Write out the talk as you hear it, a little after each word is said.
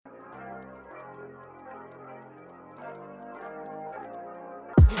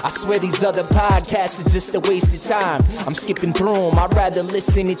I swear these other podcasts are just a waste of time. I'm skipping through them, I'd rather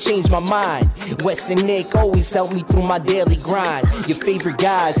listen and change my mind. Wes and Nick always help me through my daily grind. Your favorite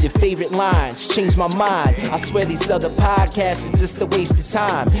guys, your favorite lines, change my mind. I swear these other podcasts are just a waste of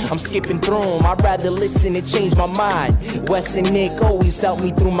time. I'm skipping through them, I'd rather listen and change my mind. Wes and Nick always help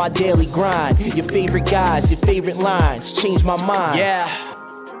me through my daily grind. Your favorite guys, your favorite lines, change my mind. Yeah.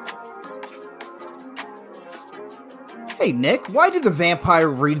 Hey, Nick, why did the vampire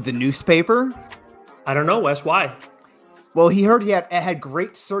read the newspaper? I don't know, Wes. Why? Well, he heard it had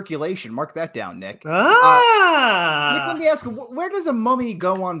great circulation. Mark that down, Nick. Nick, let me ask you, where does a mummy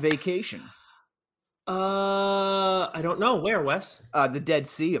go on vacation? I don't know. Where, Wes? The Dead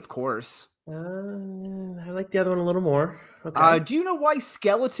Sea, of course. I like the other one a little more. Okay. Do you know why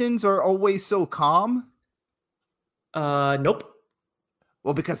skeletons are always so calm? Nope.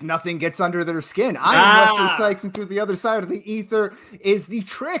 Well, because nothing gets under their skin. I am Wesley Sykes, and through the other side of the ether is the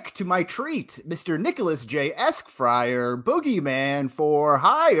trick to my treat, Mr. Nicholas J. Esquire, Boogeyman for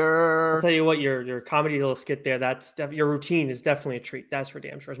Hire. I'll tell you what, your comedy little skit there, your routine is definitely a treat. That's for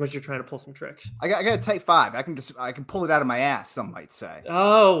damn sure, as much as you're trying to pull some tricks. I got a type 5. I can pull it out of my ass, some might say.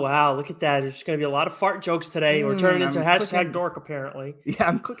 Oh, wow. Look at that. There's just going to be a lot of fart jokes today. We're turning into hashtag dork, apparently. Yeah,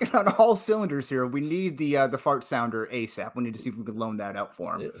 I'm clicking on all cylinders here. We need the fart sounder ASAP. We need to see if we can loan that out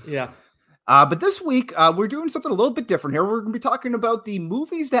for him. Yeah. But this week, we're doing something a little bit different here. We're going to be talking about the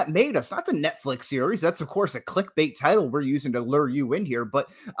movies that made us, not the Netflix series. That's, of course, a clickbait title we're using to lure you in here. But,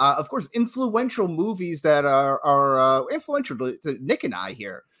 of course, influential movies that are influential to Nick and I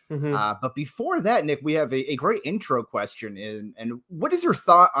here. Mm-hmm. But before that, Nick, we have a great intro question. And what is your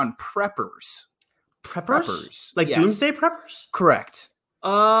thought on preppers? Preppers? Like doomsday preppers? Correct.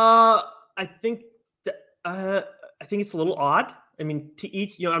 I think it's a little odd. I mean, to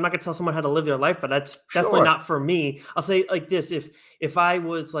each, I'm not gonna tell someone how to live their life, but that's definitely not for me. I'll say like this: if I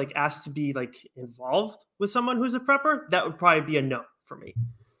was like asked to be like involved with someone who's a prepper, that would probably be a no for me.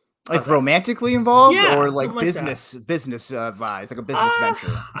 Like romantically involved, or like business wise, like a business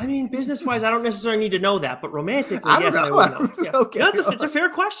venture. I mean, business wise, I don't necessarily need to know that, but romantically, I would know. Yeah. Okay, it's a fair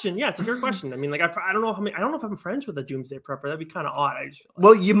question. Yeah, it's a fair question. I mean, like I don't know I don't know if I'm friends with a doomsday prepper. That'd be kind of odd. I just feel like.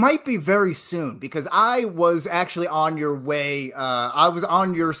 Well, you might be very soon, because I was actually on your way. I was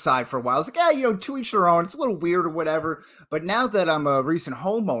on your side for a while. I was like, to each their own. It's a little weird or whatever. But now that I'm a recent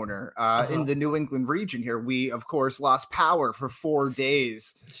homeowner in the New England region here, we of course lost power for 4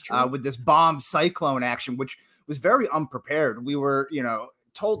 days. With this bomb cyclone action, which was very unprepared. We were,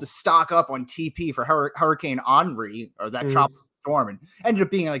 told to stock up on TP for Hurricane Henri, or that tropical storm, and ended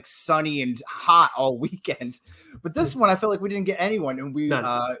up being like sunny and hot all weekend. But this one, I felt like we didn't get anyone, and we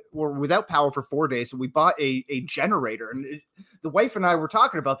were without power for 4 days. So we bought a generator, and the wife and I were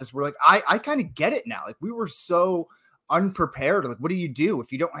talking about this. We're like, I kind of get it now. Like, we were so unprepared. Like, what do you do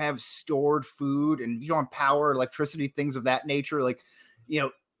if you don't have stored food and you don't have power, electricity, things of that nature? Like,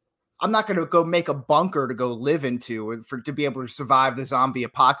 I'm not going to go make a bunker to go live into to be able to survive the zombie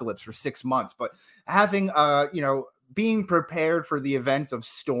apocalypse for 6 months. But having, being prepared for the events of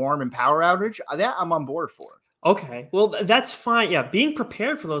storm and power outage, that I'm on board for. Okay. Well, that's fine. Yeah. Being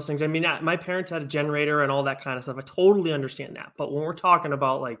prepared for those things. I mean, my parents had a generator and all that kind of stuff. I totally understand that. But when we're talking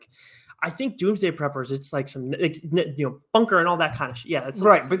about I think doomsday preppers, it's like some, bunker and all that kind of shit. Yeah, that's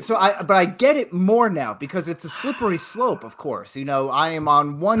right. But I get it more now, because it's a slippery slope. Of course, I am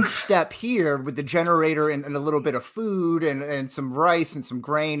on one step here with the generator and a little bit of food and some rice and some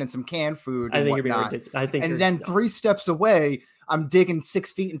grain and some canned food. I think you're being ridiculous. And then 3 steps away, I'm digging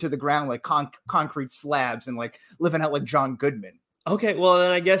 6 feet into the ground like concrete slabs and like living out like John Goodman. Okay, well then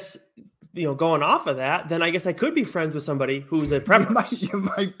I guess. Going off of that, then I guess I could be friends with somebody who's a prepper. You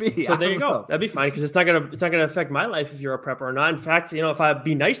might be. So there you go. That'd be fine, because it's not gonna affect my life if you're a prepper or not. In fact, if I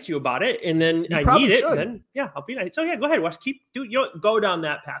be nice to you about it, and then I need it, then I'll be nice. So yeah, go ahead, Wes. Go down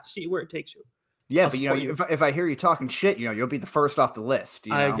that path. See where it takes you. Yeah, but if I hear you talking shit, you'll be the first off the list.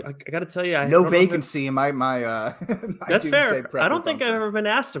 I got to tell you, no vacancy in my my that's fair. I don't think I've ever been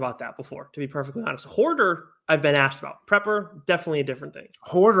asked about that before, to be perfectly honest. Hoarder, I've been asked about. Prepper, definitely a different thing.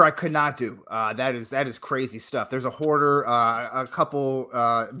 Hoarder, I could not do. That is crazy stuff. There's a hoarder, a couple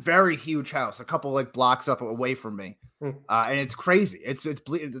very huge house, a couple like blocks up away from me. And it's crazy. It's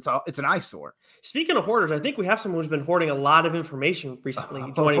an eyesore. Speaking of hoarders, I think we have someone who's been hoarding a lot of information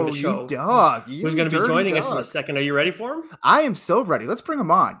recently joining the show. Who's going to be joining us in a second. Are you ready for him? I am so ready. Let's bring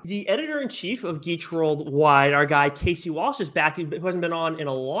him on. The editor-in-chief of Geeks Worldwide, our guy Casey Walsh, is back, who hasn't been on in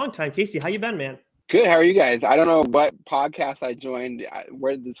a long time. Casey, how you been, man? Good. How are you guys? I don't know what podcast I joined.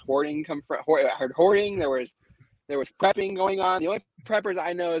 Where did this hoarding come from? I heard hoarding. There was prepping going on. The only preppers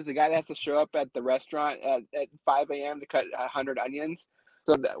I know is the guy that has to show up at the restaurant at 5 a.m. to cut 100 onions.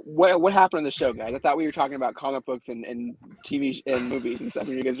 So what happened on the show, guys? I thought we were talking about comic books and TV and movies and stuff.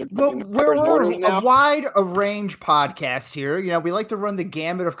 And you guys are we're a wide range podcast here. You know, we like to run the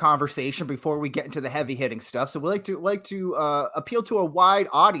gamut of conversation before we get into the heavy hitting stuff. So we like to appeal to a wide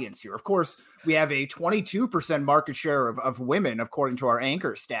audience here. Of course, we have a 22% market share of women, according to our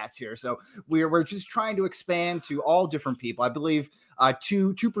anchor stats here. So we're just trying to expand to all different people. I believe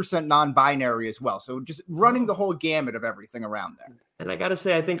 2% non-binary as well. So just running the whole gamut of everything around there. And I got to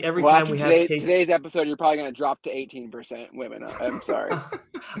say, I think every time we have today's episode, you're probably going to drop to 18% women. I'm sorry.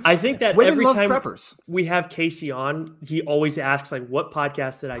 I think that women every love time preppers. We have Casey on, he always asks, like, what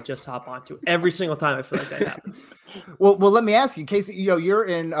podcast did I just hop onto? Every single time I feel like that happens. Well, let me ask you, Casey, you know, you're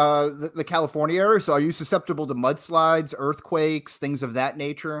in the California area, so are you susceptible to mudslides, earthquakes, things of that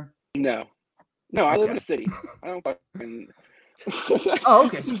nature? No, I live in a city. I don't fucking... Oh,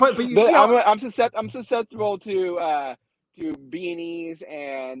 okay. So, but I'm susceptible to B&Es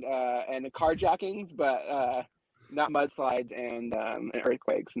and carjackings, but not mudslides and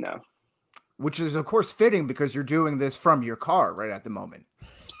earthquakes. No. Which is of course fitting because you're doing this from your car right at the moment.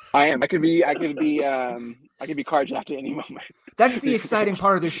 I am. I could be carjacked at any moment. That's the exciting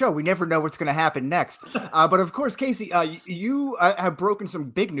part of the show. We never know what's going to happen next. But of course, Casey, you have broken some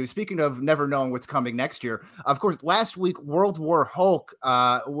big news. Speaking of never knowing what's coming next year, of course, last week, World War Hulk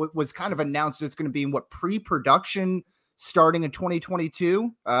was kind of announced it's going to be in pre-production starting in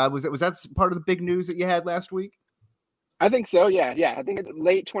 2022. Was that part of the big news that you had last week? I think so. Yeah. I think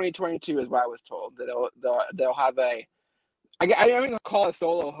late 2022 is what I was told that they'll have a. I don't even call it a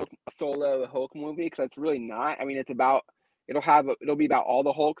solo Hulk movie because it's really not. I mean, it'll be about all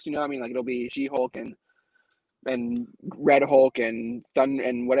the Hulks. You know, I mean, like it'll be She-Hulk and Red Hulk and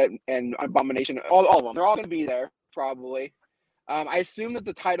and Abomination. All of them. They're all going to be there probably. I assume that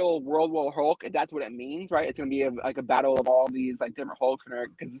the title World War Hulk, that's what it means, right? It's going to be a battle of all these like different Hulks,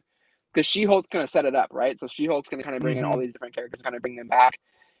 because She-Hulk's going to set it up, right? So She-Hulk's going to kind of bring in all these different characters, kind of bring them back.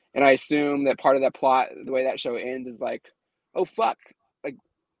 And I assume that part of that plot, the way that show ends, is like, oh fuck, like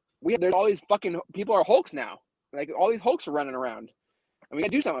there's all these fucking people are Hulks now. Like all these Hulks are running around, and we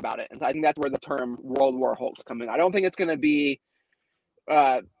got to do something about it. And so I think that's where the term World War Hulks come in. I don't think it's going to be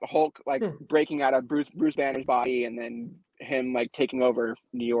Hulk like breaking out of Bruce Banner's body and then him like taking over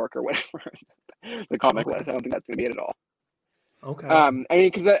New York or whatever the comic was. I don't think that's going to be it at all. Okay. I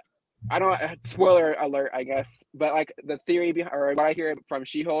mean, because I don't spoiler alert, I guess, but like the theory behind, or what I hear from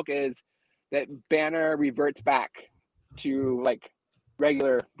She-Hulk is that Banner reverts back to like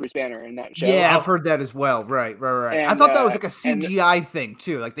regular Bruce Banner in that show. Yeah, I've heard that as well. Right. And, I thought that was like a CGI thing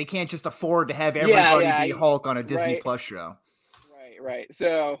too. Like they can't just afford to have everybody be Hulk on a Disney Plus show. Right.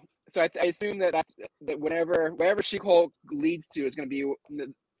 So I assume that whatever She-Hulk leads to is going to be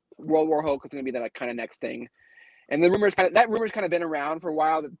World War Hulk is going to be that kind of next thing. And the rumor's kind of been around for a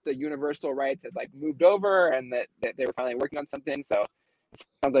while that the Universal rights had like moved over and that they were finally working on something. So it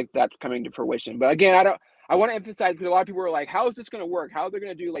sounds like that's coming to fruition. But again, I want to emphasize because a lot of people were like, how is this going to work? How are they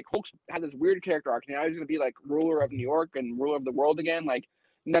going to do like Hulk had this weird character arc? Now he's going to be like ruler of New York and ruler of the world again. Like,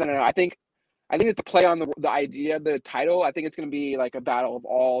 no. I think it's a play on the idea of the title. I think it's going to be like a battle of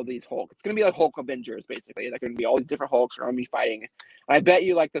all these Hulk. It's going to be like Hulk Avengers, basically. It's going to be all these different Hulks are going to be fighting. And I bet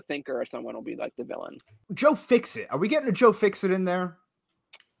you like the Thinker or someone will be like the villain. Joe Fixit. Are we getting a Joe Fixit in there?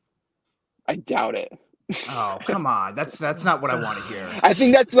 I doubt it. Oh, come on. That's not what I want to hear. I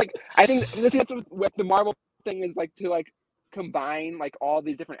think that's what the Marvel thing is like, to like combine like all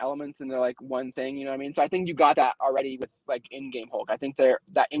these different elements into like one thing, you know what I mean? So I think you got that already with like in-game Hulk. I think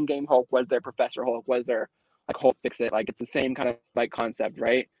that in-game Hulk was their Professor Hulk, was their like Hulk Fixit. Like it's the same kind of like concept,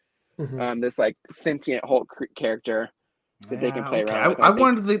 right? Mm-hmm. This like sentient Hulk character that they can play around with. I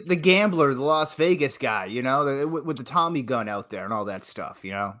wanted the gambler, the Las Vegas guy, you know, with the Tommy gun out there and all that stuff,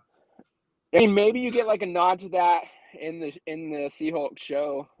 you know? I mean, maybe you get like a nod to that in the She-Hulk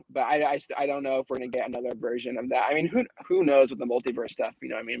show, but I don't know if we're gonna get another version of that. I mean, who knows with the multiverse stuff? You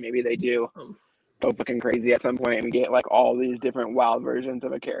know what I mean? Maybe they do go fucking crazy at some point and we get like all these different wild versions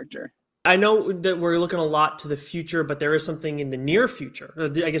of a character. I know that we're looking a lot to the future, but there is something in the near future,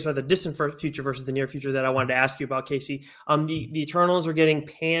 I guess, the distant future versus the near future that I wanted to ask you about, Casey. The Eternals are getting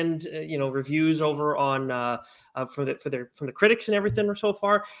panned, reviews over on from the critics and everything so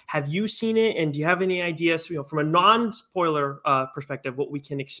far. Have you seen it, and do you have any ideas, from a non-spoiler perspective, what we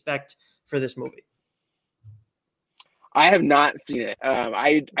can expect for this movie? I have not seen it.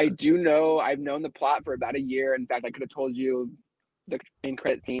 I do know. I've known the plot for about a year. In fact, I could have told you the end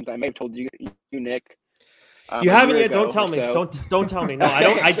credit scenes. I may have told you Nick. You haven't yet. Don't tell me. So. Don't tell me. No, I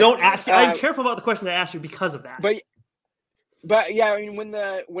don't. I don't ask you. I'm careful about the question I ask you because of that. But But yeah, I mean,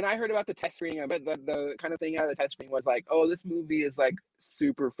 when I heard about the test screening of it, the kind of thing out of the test screening was like, oh, this movie is like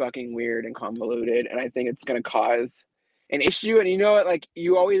super fucking weird and convoluted, and I think it's gonna cause an issue. And you know what? Like,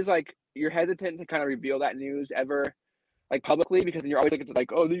 you always like you're hesitant to kind of reveal that news ever, like publicly, because you're always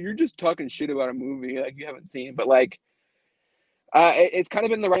like, oh, you're just talking shit about a movie like you haven't seen. But like, it's kind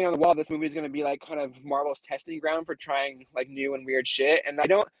of been the writing on the wall. This movie is going to be like kind of Marvel's testing ground for trying like new and weird shit. And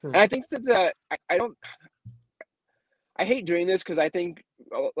I think that I hate doing this because I think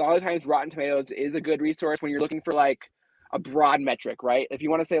a lot of times Rotten Tomatoes is a good resource when you're looking for like a broad metric, right? If you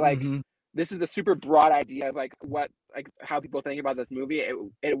want to say like this is a super broad idea of like what like how people think about this movie,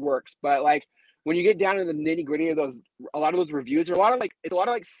 it works. But like when you get down to the nitty gritty of those, a lot of those reviews are it's a lot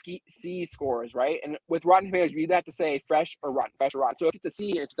of like C scores, right? And with Rotten Tomatoes, you either have to say fresh or rotten. So if it's a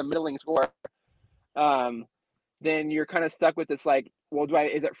C, it's the middling score. Then you're kind of stuck with this like, well,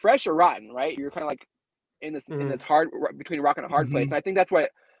 is it fresh or rotten, right? You're kind of like in this hard between a rock and a hard place. And I think that's what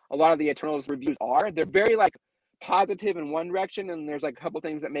a lot of the Eternals reviews are. They're very like positive in one direction, and there's like a couple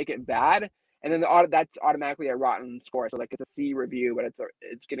things that make it bad. And then that's automatically a rotten score. So like it's a C review, but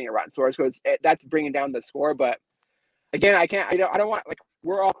it's getting a rotten score. So that's bringing down the score. But again, I don't want, like,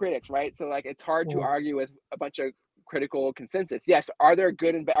 we're all critics, right? So like it's hard to argue with a bunch of critical consensus. Yes, are there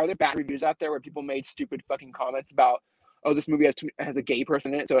bad reviews out there where people made stupid fucking comments about, oh, this movie has a gay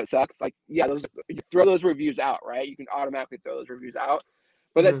person in it, so it sucks? Like, yeah, you throw those reviews out, right? You can automatically throw those reviews out.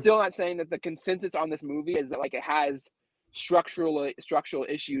 But that's still not saying that the consensus on this movie is that like it has structural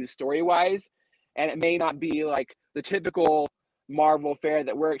issues story-wise, and it may not be like the typical Marvel fare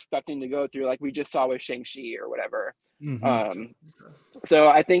that we're expecting to go through, like we just saw with Shang-Chi or whatever. So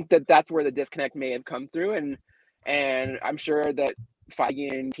I think that's where the disconnect may have come through, and I'm sure that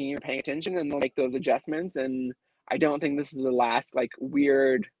Feige and team are paying attention and they'll make those adjustments. And I don't think this is the last like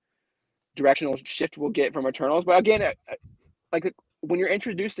weird directional shift we'll get from Eternals. But again, like when you're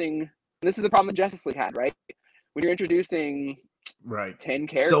introducing, this is the problem that Justice League had, right? When you're introducing 10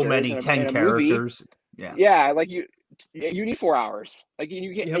 characters, so many 10 characters, movie, yeah, like you need 4 hours, like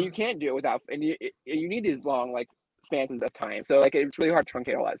you can't do it without, and you need these long like spans of time. So like it's really hard to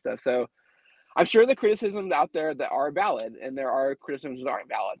truncate all that stuff. So I'm sure the criticisms out there that are valid, and there are criticisms that aren't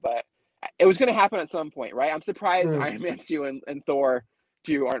valid, but it was going to happen at some point, right? I'm surprised Iron Man 2 and Thor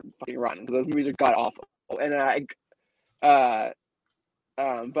 2 aren't fucking rotten, because those movies are god awful. And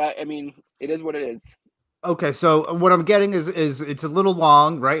but I mean, it is what it is. Okay, so what I'm getting is it's a little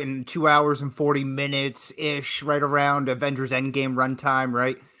long, right? In 2 hours and 40 minutes ish, right around Avengers Endgame runtime,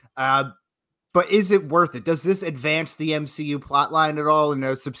 right? But is it worth it? Does this advance the MCU plotline at all in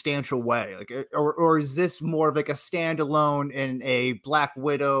a substantial way? Like, or is this more of like a standalone in a Black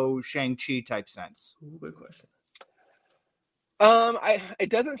Widow, Shang-Chi type sense? Good question. It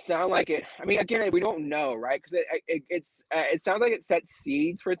doesn't sound like it. I mean, again, we don't know, right? Because it sounds like it sets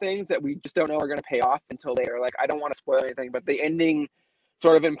seeds for things that we just don't know are going to pay off until later. Like, I don't want to spoil anything, but the ending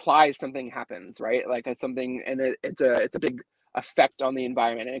sort of implies something happens, right? Like it's something, and it's a big effect on the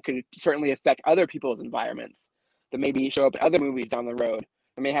environment, and it could certainly affect other people's environments that maybe show up in other movies down the road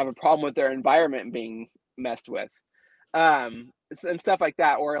and may have a problem with their environment being messed with. And stuff like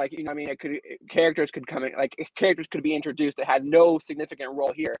that, or like, you know, I mean, characters could be introduced that had no significant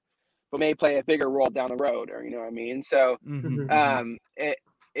role here, but may play a bigger role down the road, or, you know what I mean? So,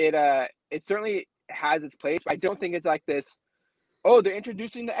 it certainly has its place, but I don't think it's like this, oh, they're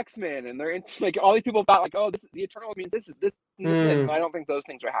introducing the X-Men, and they're like, all these people thought like, oh, the Eternals means this, and I don't think those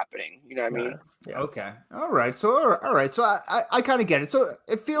things are happening. You know what I mean? Yeah. Okay. All right. So I kind of get it. So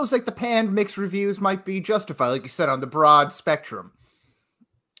it feels like the panned mixed reviews might be justified, like you said, on the broad spectrum.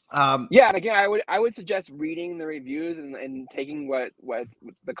 Yeah, and again, I would suggest reading the reviews and taking what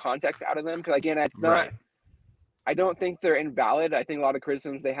the context out of them, because again, it's not. Right. I don't think they're invalid. I think a lot of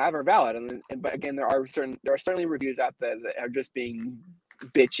criticisms they have are valid, but again, there are certainly reviews out there that are just being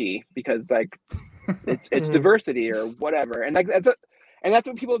bitchy because like it's diversity or whatever, and like that's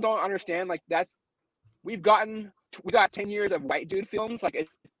what people don't understand. Like we got 10 years of white dude films. Like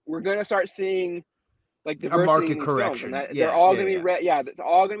we're gonna start seeing like diversity a market correction. They're all gonna be it's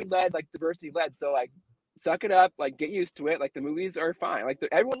all gonna be led like diversity led. So like, suck it up. Like, get used to it. Like, the movies are fine. Like,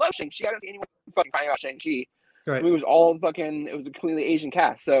 everyone loves Shang-Chi. I don't see anyone fucking crying about Shang-Chi. Right. It was a completely Asian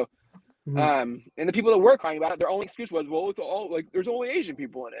cast. So And the people that were crying about it, their only excuse was, well, it's all like there's only Asian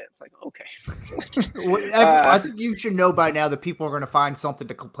people in it. It's like, okay. I think you should know by now that people are going to find something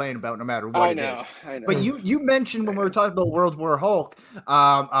to complain about no matter what it is. I know. But you mentioned when we were talking about World War Hulk,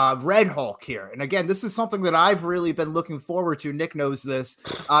 Red Hulk here. And again, this is something that I've really been looking forward to. Nick knows this,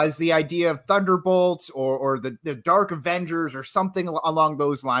 is the idea of Thunderbolts or the Dark Avengers or something along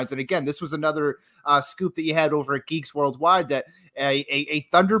those lines. And again, this was another scoop that you had over at Geeks Worldwide that a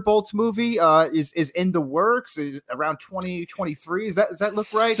Thunderbolts movie is in the works, is around 2023. Does that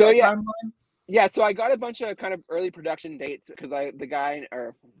look right? So timeline? Yeah, so I got a bunch of kind of early production dates because the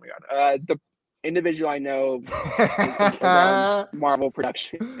individual I know is around Marvel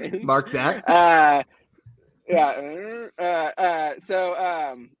production. Mark that. So I got a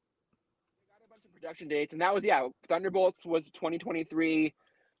bunch of production dates, and that was Thunderbolts was 2023,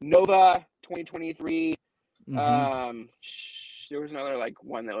 Nova 2023. There was another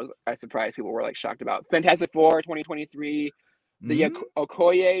one that was I surprised people were shocked about. Fantastic Four 2023, the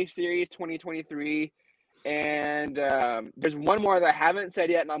Okoye series 2023, and there's one more that I haven't said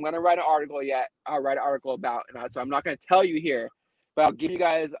yet, and I'm gonna write an article yet. I'll write an article about, so I'm not gonna tell you here, but I'll give you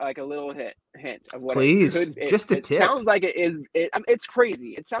guys a little hint of what Please, it could. just a tip. It sounds like it is. It's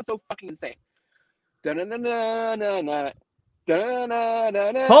crazy. It sounds so fucking insane. Da-na-na-na-na-na.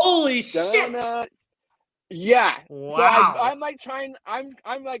 Da-na-na-na-na. Holy shit! Yeah. Wow. So I'm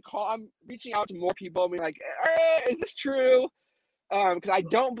I'm reaching out to more people. I'm like, is this true? Because I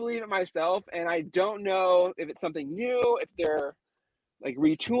don't believe it myself, and I don't know if it's something new, if they're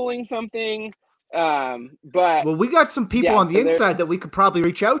retooling something. But we got some people on the inside that we could probably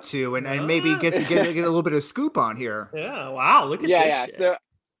reach out to and maybe get a little bit of scoop on here. Yeah. Wow. Look at this. Yeah. Shit. So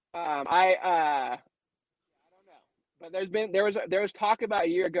I don't know, but there was talk about a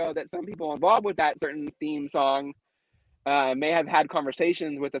year ago that some people involved with that certain theme song may have had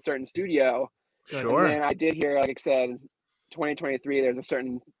conversations with a certain studio. Sure. And then I did hear, like I said, 2023, there's a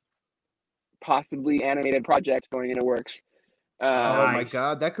certain possibly animated project going into works. Oh my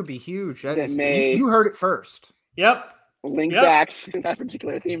God, that could be huge. You heard it first. Yep. Link back to that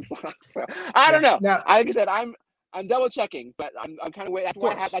particular theme song. So, I don't know. Now, like I said, I'm double checking, but I'm kind of waiting.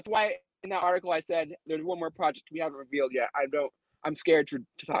 That's why in that article I said there's one more project we haven't revealed yet. I'm scared to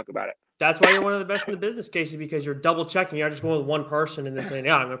talk about it. That's why you're one of the best in the business, Casey, because you're double checking. You're not just going with one person and then saying,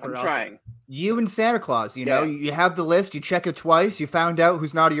 "Yeah, I'm going to put it out." I'm trying. You and Santa Claus, you know, you have the list, you check it twice, you found out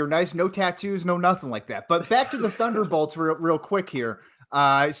who's naughty or nice, no tattoos, no nothing like that. But back to the Thunderbolts real quick here.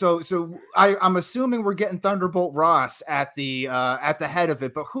 So I'm assuming we're getting Thunderbolt Ross at the head of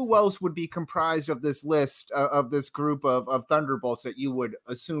it, but who else would be comprised of this list of this group of Thunderbolts that you would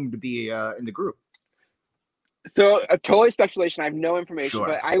assume to be in the group? So totally speculation. I have no information, Sure.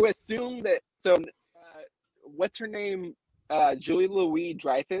 but I would assume that. So, what's her name? Julie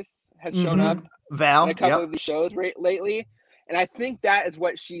Louis-Dreyfus has shown up Val in a couple of the shows lately, and I think that is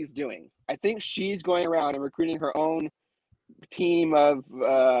what she's doing. I think she's going around and recruiting her own team of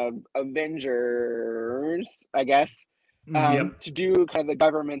Avengers, I guess, to do kind of the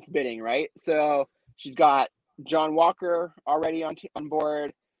government's bidding, right? So she's got John Walker already on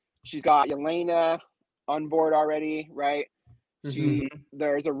board. She's got Yelena on board already, right?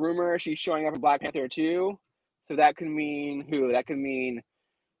 There's a rumor she's showing up in Black Panther 2, so that could mean who? That could mean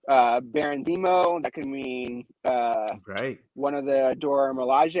Baron Zemo. That could mean one of the Dora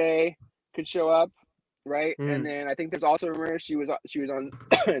Milaje could show up, right? And then I think there's also a rumor she was on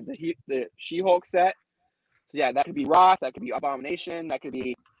the She-Hulk set. So yeah, that could be Ross. That could be Abomination. That could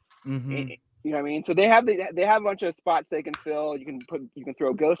be you know what I mean? So they have a bunch of spots they can fill. You can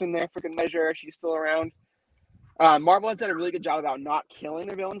throw Ghost in there for good measure. She's still around. Marvel has done a really good job about not killing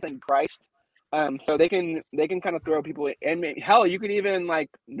their villains and Christ. So they can kind of throw people in. Hell, you could even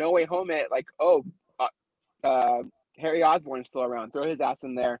No Way Home it Harry Osborn's still around. Throw his ass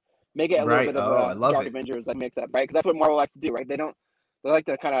in there. Make it a little bit of a Dark Avengers mix up, right? Because that's what Marvel likes to do, right? They like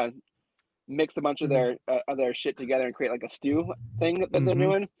to kind of mix a bunch of their shit together and create a stew thing that they're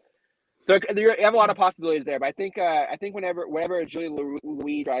doing. So you have a lot of possibilities there, but I think whatever Julie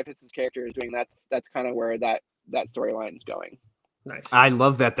Louis-Dreyfus's character is doing, that's kind of where that storyline is going. Nice. I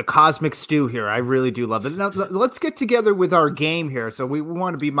love that. The cosmic stew here. I really do love it. Now, let's get together with our game here. So we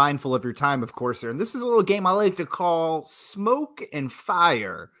want to be mindful of your time, of course, here. And this is a little game I like to call Smoke and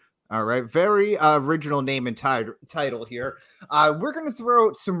Fire. All right. Very original name and title here. We're going to throw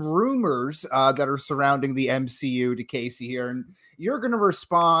out some rumors that are surrounding the MCU to Casey here. And you're going to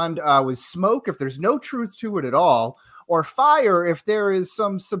respond with smoke if there's no truth to it at all, or fire if there is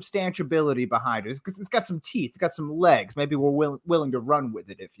some substantiability behind it. It's got some teeth, it's got some legs. Maybe we're willing to run with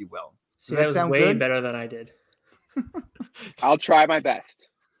it, if you will. Does that sound way better than I did. I'll try my best.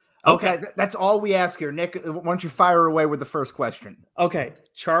 Okay, that's all we ask here. Nick, why don't you fire away with the first question? Okay.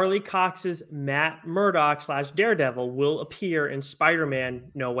 Charlie Cox's Matt Murdock / Daredevil will appear in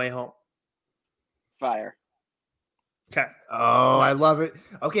Spider-Man No Way Home. Fire. Okay. Oh, nice. I love it.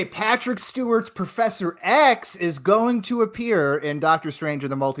 Okay, Patrick Stewart's Professor X is going to appear in Doctor Strange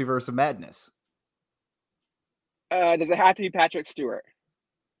in the Multiverse of Madness. Does it have to be Patrick Stewart?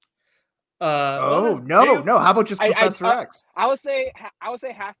 No. How about just Professor X? I would say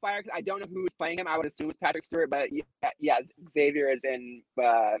half fire because I don't know who's playing him. I would assume it's Patrick Stewart, but yeah, Xavier is in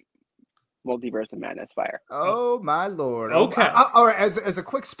Multiverse of Madness. Fire. Oh my lord. Okay. All right. As a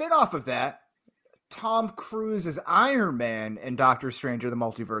quick spin-off of that, Tom Cruise is Iron Man in Doctor Strange or the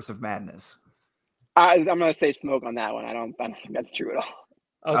Multiverse of Madness. I'm gonna say smoke on that one. I don't think that's true at all.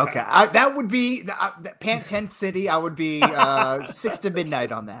 Okay. That would be Tent City. I would be 6 to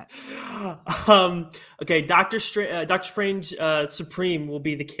midnight on that. Okay, Doctor Strange Supreme will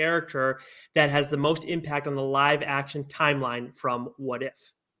be the character that has the most impact on the live action timeline from What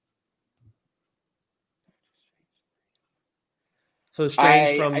If. So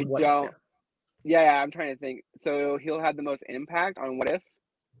Strange from What If. Yeah, I'm trying to think. So he'll have the most impact on What If?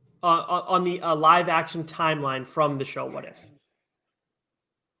 On the live action timeline from the show What If.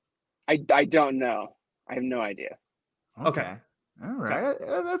 I don't know. I have no idea. Okay. All right.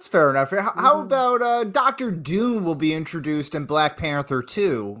 That's fair enough. How about Dr. Doom will be introduced in Black Panther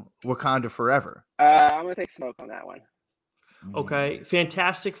 2, Wakanda Forever? I'm going to say smoke on that one. Okay.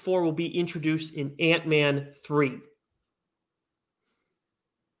 Fantastic Four will be introduced in Ant-Man 3.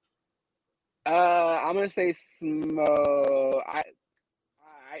 I'm going to say smoke.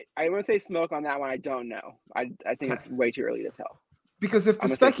 I want to say smoke on that one. I don't know. I think it's way too early to tell. Because if the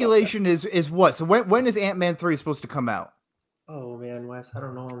speculation is what? So when is Ant-Man 3 supposed to come out? Oh, man, Wes, I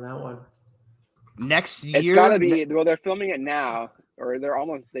don't know on that one. Next year? It's got to be. Well, they're filming it now, or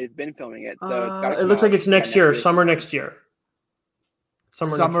they've been filming it. So it's got to it looks like it's next year, summer next year.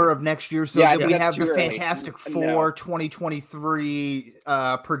 Summer of next year. So that we have the Fantastic Four 2023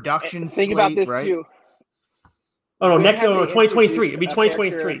 production slate, think about this, right? too. Oh, no, 2023. It'd be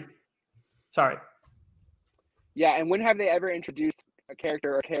 2023. Sorry. Yeah, and when have they ever introduced a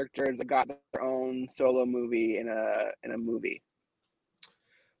character or characters that got their own solo movie in a movie?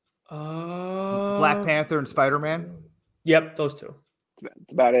 Black Panther and Spider-Man. Yep, those two. That's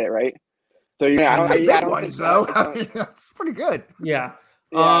about it, right? So I don't think so. That's pretty good. Yeah.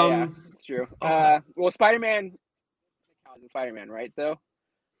 Yeah, it's true. Okay. Well, Spider-Man, right? Though.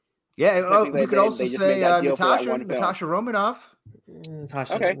 Yeah. We could also say Natasha Romanoff.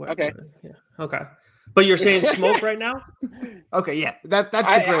 Okay. Yeah. Okay. But you're saying smoke right now? Okay, yeah, that's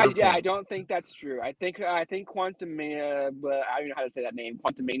the greater point. I don't think that's true. I think Quantumania, but I don't know how to say that name,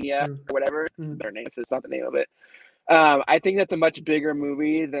 Quantumania or whatever. It's a better name if it's not the name of it. I think that's a much bigger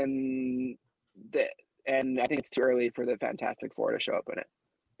movie than that, and I think it's too early for the Fantastic Four to show up in it.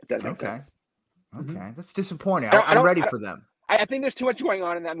 If that makes sense. Okay, that's disappointing. I'm ready for them. I think there's too much going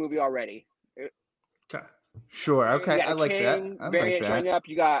on in that movie already. Okay. Sure. Okay, I like that. Variant showing up.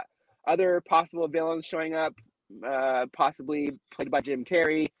 You got other possible villains showing up, possibly played by Jim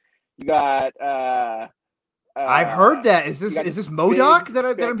Carrey. You got. I've heard that. Is this MODOK that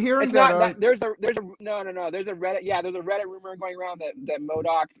I'm hearing? It's not. There's a no. There's a Reddit. Yeah, there's a Reddit rumor going around that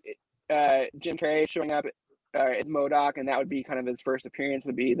MODOK, Jim Carrey showing up is MODOK, and that would be kind of his first appearance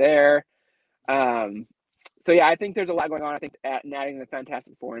would be there. So yeah, I think there's a lot going on. I think adding the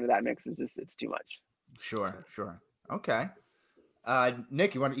Fantastic Four into that mix it's too much. Sure. Okay.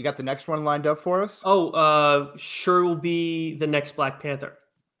 Nick, you got the next one lined up for us? Sure will be the next Black Panther.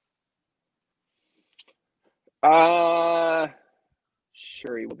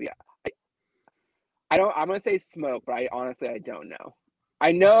 Sure he will be. I'm gonna say smoke, but I don't know.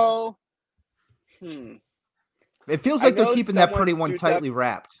 I know. It feels like they're keeping that pretty one tightly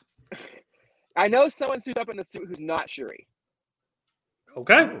wrapped. I know someone suits up in the suit who's not Shuri.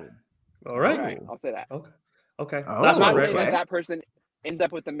 Okay. All right. I'll say that. Okay. I'm not saying that person ends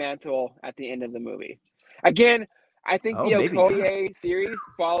up with the mantle at the end of the movie. Again, I think the Okoye series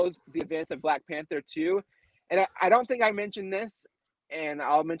follows the events of Black Panther 2. And I don't think I mentioned this, and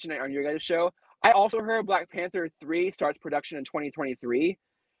I'll mention it on your guys' show. I also heard Black Panther 3 starts production in 2023.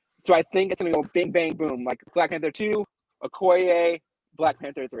 So I think it's going to go bing, bang, boom. Like Black Panther 2, Okoye, Black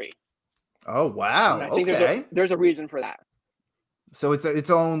Panther 3. Oh, wow. I think there's a reason for that. So it's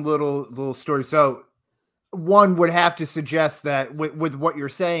its own little story. So one would have to suggest that with what you're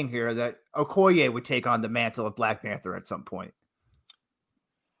saying here, that Okoye would take on the mantle of Black Panther at some point.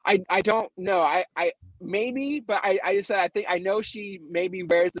 I don't know. I maybe, but I just said I think I know she maybe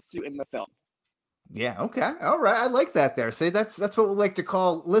wears the suit in the film. Yeah. Okay. All right. I like that. There. See, that's what we like to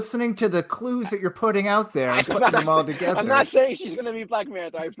call listening to the clues that you're putting out there and putting them all together. I'm not saying she's gonna be Black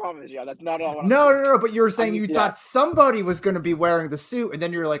Manta. I promise you. That's not all. No. But you were saying you thought somebody was going to be wearing the suit, and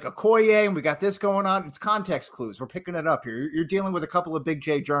then you're like Okoye, and we got this going on. It's context clues. We're picking it up here. You're dealing with a couple of big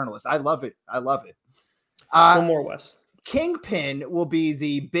J journalists. I love it. One more, Wes. Kingpin will be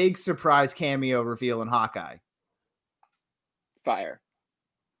the big surprise cameo reveal in Hawkeye. Fire.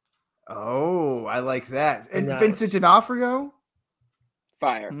 Oh, I like that. And nice. Vincent D'Onofrio?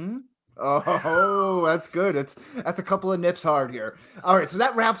 Fire. Oh, that's good. That's a couple of nips hard here. All right, so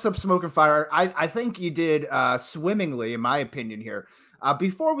that wraps up Smoke and Fire. I think you did swimmingly, in my opinion, here.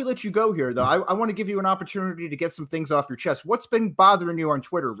 Before we let you go here, though, I want to give you an opportunity to get some things off your chest. What's been bothering you on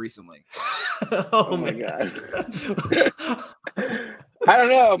Twitter recently? Oh my God. I don't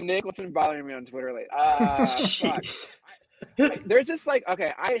know, Nick. What's been bothering me on Twitter lately? There's this leak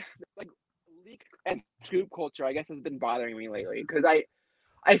and scoop culture, I guess, has been bothering me lately because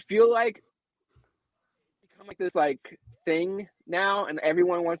I feel like it's become like this like thing now, and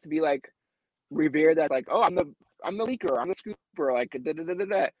everyone wants to be like revered that like, oh, I'm the leaker, I'm the scooper, like da da da da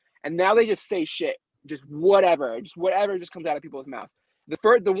da. And now they just say shit, just whatever just comes out of people's mouths.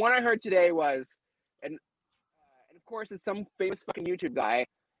 The one I heard today was, and of course it's some famous fucking YouTube guy.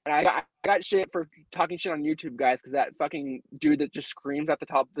 And I got shit for talking shit on YouTube, guys, because that fucking dude that just screams at the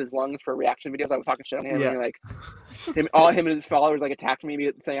top of his lungs for reaction videos, I was talking shit on him, and like him and his followers like attacked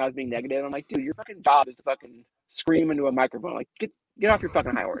me, saying I was being negative. I'm like, dude, your fucking job is to fucking scream into a microphone. Like, get off your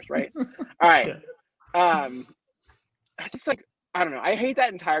fucking high horse, right? All right. Just like, I don't know. I hate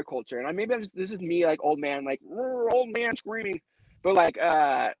that entire culture, and maybe this is me, like old man screaming, but like,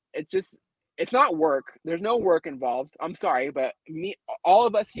 it's not work. There's no work involved. I'm sorry, but all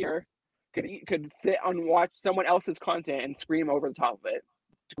of us here could sit and watch someone else's content and scream over the top of it.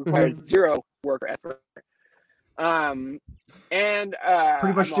 It requires zero work or effort.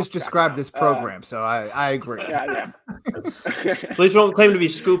 Pretty much just describe this program, so I agree. Yeah. Please don't claim to be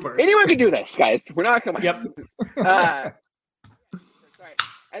scoopers. Anyone can do this, guys. We're not coming. Yep. Sorry.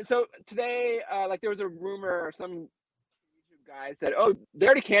 And so today, like there was a rumor, or some guy said, oh, they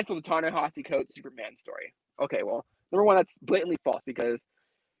already canceled the Ta-Nehisi Coates Superman story. Okay, well, number one, that's blatantly false because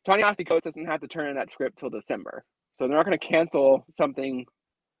Ta-Nehisi Coates doesn't have to turn in that script till December. So they're not going to cancel something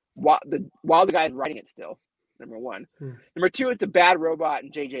while the guy's writing it still, number one. Number two, it's a Bad Robot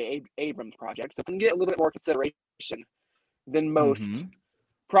and J.J. Abrams project. So it can get a little bit more consideration than most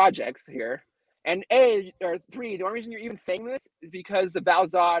projects here. And three, the only reason you're even saying this is because the Val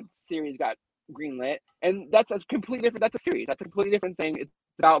Zod series got greenlit, and that's a completely different. That's a series. That's a completely different thing. It's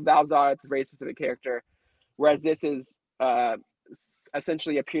about Val Zod. It's a very specific character, whereas this is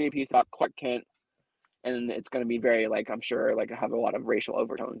essentially a period piece about Clark Kent, and it's going to be very like I'm sure like have a lot of racial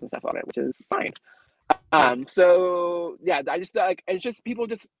overtones and stuff on it, which is fine. So yeah, I just like it's just people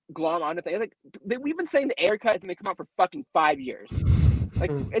just glom onto things. Like we've been saying the Ayer cut is going to come out for fucking 5 years.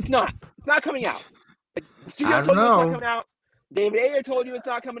 Like it's not coming out. Like, the studio told you it's not coming out. David Ayer told you it's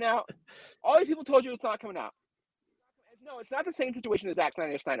not coming out. All these people told you it's not coming out. No, it's not the same situation as Zack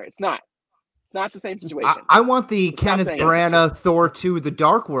Snyder. It's not. It's not the same situation. I want the Kenneth Branagh Thor 2 The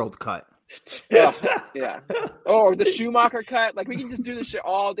Dark World cut. Yeah. Or the Schumacher cut. Like we can just do this shit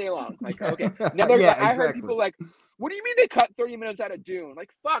all day long. Like okay. Now I heard people like, what do you mean they cut 30 minutes out of Dune?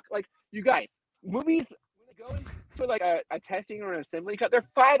 Like fuck. Like you guys, movies when they go into like a testing or an assembly cut, they're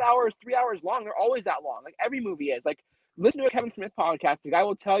 5 hours, 3 hours long. They're always that long. Like every movie is. Like listen to a Kevin Smith podcast. The guy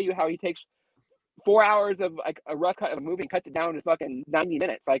will tell you how he takes 4 hours of like a rough cut of a movie and cuts it down to fucking 90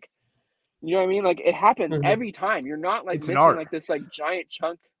 minutes. Like, you know what I mean? Like it happens every time. You're not like missing like this like giant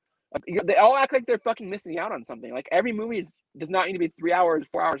chunk. They all act like they're fucking missing out on something. Like every movie does not need to be 3 hours,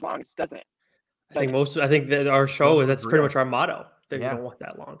 4 hours long. It just doesn't. I think that our show that's pretty much our motto. That you don't want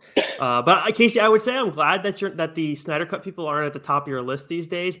that long. But Casey, I would say I'm glad that the Snyder Cut people aren't at the top of your list these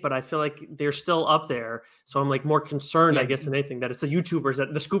days, but I feel like they're still up there. So I'm like more concerned, I guess, than anything that it's the YouTubers,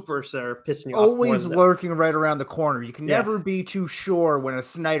 the scoopers that are pissing you off. Always lurking right around the corner. You can never be too sure when a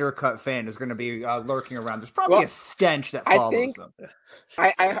Snyder Cut fan is going to be lurking around. There's probably a stench that follows them.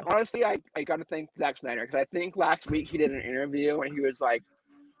 I honestly, I got to thank Zack Snyder because I think last week he did an interview and he was like,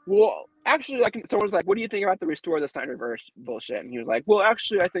 well, actually, like someone's like, what do you think about the restore the Snyderverse bullshit? And he was like, well,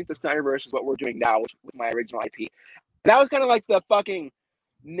 actually, I think the Snyderverse is what we're doing now with my original IP. That was kind of like the fucking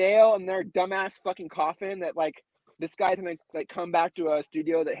nail in their dumbass fucking coffin that like this guy's gonna like come back to a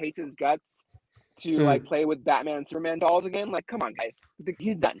studio that hates his guts to like play with Batman and Superman dolls again. Like, come on, guys,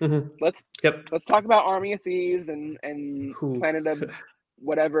 he's done. Let's talk about Army of Thieves and Planet of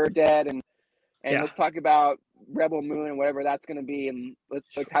whatever Dead and let's talk about Rebel Moon, whatever that's going to be, and let's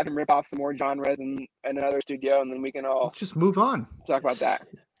have him rip off some more genres in another studio, and then we can all just move on. Talk about that.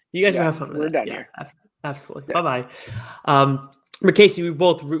 You guys will have fun. We're done here. Absolutely. Yeah. Bye-bye. Casey, we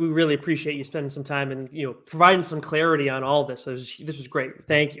really appreciate you spending some time and providing some clarity on all this. This was great.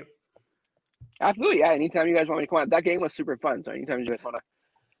 Thank you. Absolutely, yeah. Anytime you guys want me to come out, that game was super fun. So anytime you guys want to.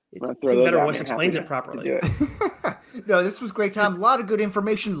 It's even better when explains it properly. No, this was a great time. A lot of good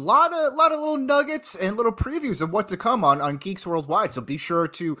information, a lot of little nuggets and little previews of what to come on Geeks Worldwide. So be sure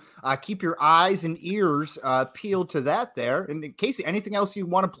to keep your eyes and ears peeled to that there. And Casey, anything else you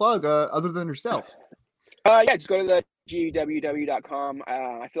want to plug other than yourself? Yeah, just go to the gww.com.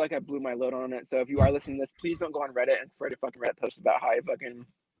 I feel like I blew my load on it. So if you are listening to this, please don't go on Reddit and Reddit post about how I fucking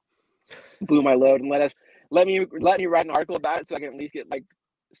blew my load, and let me write an article about it so I can at least get like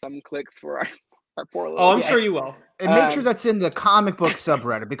some clicks for our poor little. Oh, I'm sure you will. And make sure that's in the comic book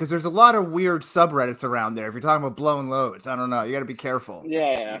subreddit, because there's a lot of weird subreddits around there. If you're talking about blowing loads, I don't know. You got to be careful.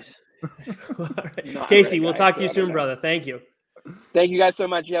 Yeah. Right. Casey, we'll talk to you soon, brother. Thank you. Thank you guys so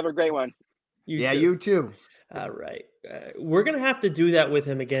much. You have a great one. You too. All right. We're going to have to do that with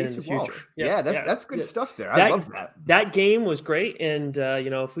him again in the future. Yes. Yeah, that's good stuff there. I love that. That game was great. And,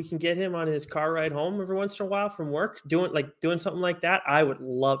 if we can get him on his car ride home every once in a while from work, doing something like that, I would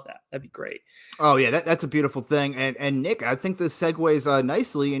love that. That'd be great. Oh, yeah, that's a beautiful thing. And Nick, I think this segues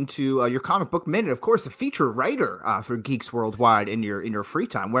nicely into your comic book minute. Of course, a feature writer for Geeks Worldwide in your free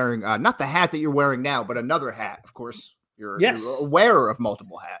time, wearing not the hat that you're wearing now, but another hat, of course. You're a wearer of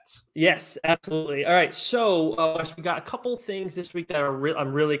multiple hats. Yes, absolutely. All right, so we got a couple things this week that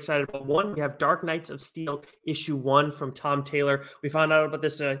I'm really excited about. One, we have Dark Knights of Steel issue 1 from Tom Taylor. We found out about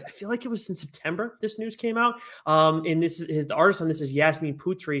this. I feel like it was in September. This news came out. And the artist on this is Yasmin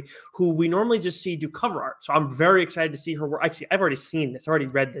Putri, who we normally just see do cover art. So I'm very excited to see her work. Actually, I've already seen this. I already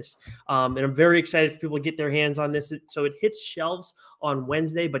read this, and I'm very excited for people to get their hands on this. So it hits shelves on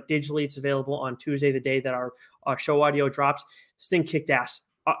Wednesday, but digitally it's available on Tuesday, the day that our show audio drops. This thing kicked ass.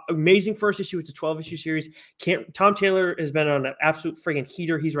 Amazing first issue. It's a 12-issue series. Tom Taylor has been on an absolute friggin'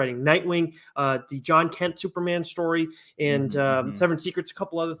 heater. He's writing Nightwing, the John Kent Superman story, and Seven Secrets, a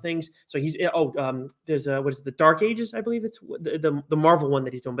couple other things. So he's there's what is it, the Dark Ages? I believe it's the Marvel one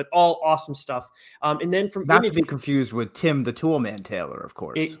that he's doing, but all awesome stuff. And then from not to be confused with Tim the Toolman Taylor, of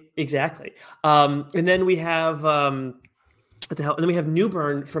course. Exactly. And then we have. What the hell? And then we have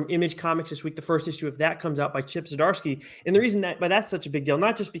Newburn from Image Comics this week. The first issue of that comes out by Chip Zdarsky. And the reason that's such a big deal,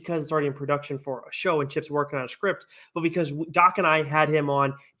 not just because it's already in production for a show and Chip's working on a script, but because Doc and I had him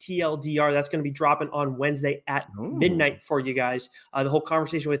on TLDR. That's going to be dropping on Wednesday at midnight for you guys. The whole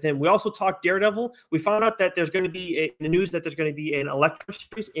conversation with him. We also talked Daredevil. We found out that there's going to be in the news that there's going to be an Elektra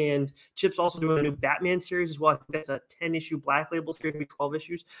series, and Chip's also doing a new Batman series as well. I think that's a 10-issue Black Label series, maybe 12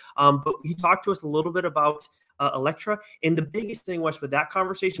 issues. But he talked to us a little bit about Elektra. And the biggest thing, Wes, with that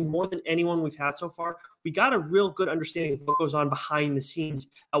conversation, more than anyone we've had so far, we got a real good understanding of what goes on behind the scenes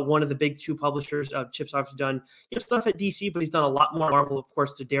at one of the big two publishers. Chip's obviously done stuff at DC, but he's done a lot more Marvel, of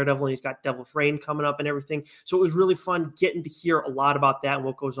course, to Daredevil, and he's got Devil's Reign coming up and everything. So it was really fun getting to hear a lot about that and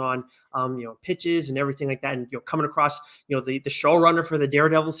what goes on, pitches and everything like that, and coming across the showrunner for the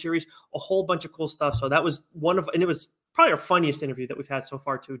Daredevil series, a whole bunch of cool stuff. So that was and it was probably our funniest interview that we've had so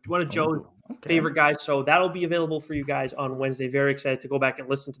far too. One of Joe's favorite guys. So that'll be available for you guys on Wednesday. Very excited to go back and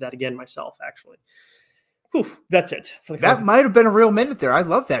listen to that again myself, actually. Whew, that's it. That might have been a real minute there. I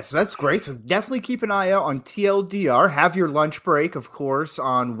love that. So that's great. So definitely keep an eye out on TLDR. Have your lunch break, of course,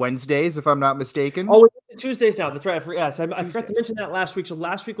 on Wednesdays, if I'm not mistaken. Oh, Tuesdays now. That's right. I forgot to mention that last week. So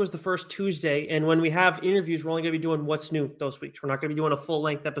last week was the first Tuesday. And when we have interviews, we're only going to be doing What's New those weeks. We're not going to be doing a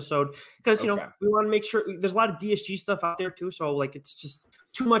full-length episode because, we want to make sure there's a lot of DSG stuff out there too. So, it's just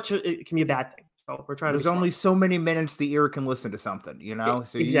too much. It can be a bad thing. So we're trying There's only so many minutes the ear can listen to something,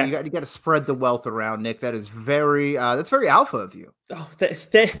 So exactly. you got to spread the wealth around, Nick. That is very alpha of you. Oh,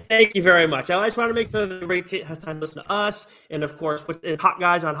 thank you very much. I just want to make sure that everybody has time to listen to us, and of course, with Hot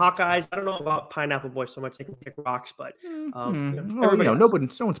Guys on Hawkeyes. I don't know about Pineapple Boy so much; they can kick rocks, but no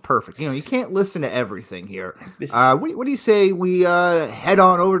one's perfect. You can't listen to everything here. What do you say we head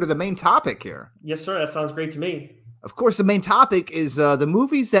on over to the main topic here? Yes, sir. That sounds great to me. Of course, the main topic is the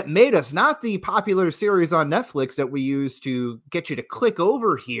movies that made us, not the popular series on Netflix that we use to get you to click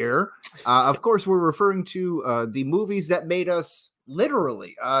over here. Of course, we're referring to the movies that made us,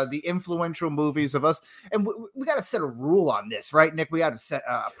 literally, the influential movies of us. And we got to set a rule on this, right, Nick? We got to set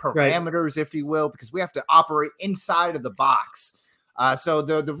parameters, if you will, because we have to operate inside of the box. So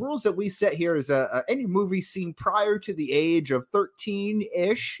the rules that we set here is any movie seen prior to the age of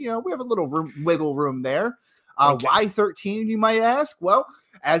 13-ish. We have a little wiggle room there. Why 13, you might ask? Well,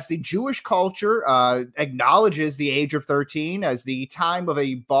 as the Jewish culture acknowledges the age of 13 as the time of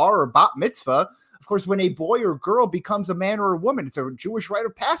a bar or bat mitzvah, of course, when a boy or girl becomes a man or a woman, it's a Jewish rite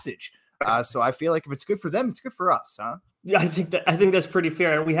of passage. So I feel like if it's good for them, it's good for us, huh? Yeah, I think that's pretty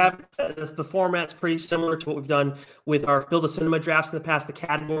fair. And we have the format's pretty similar to what we've done with our Build a Cinema drafts in the past. The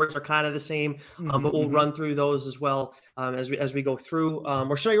categories are kind of the same, but we'll run through those as well as we go through.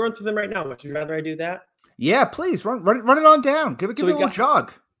 Or should I run through them right now? Would you rather I do that? Yeah, please run it on down. Give it a little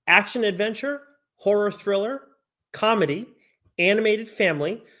jog. Action adventure, horror thriller, comedy, animated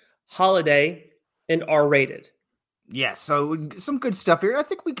family, holiday, and R-rated. Yeah, so some good stuff here. I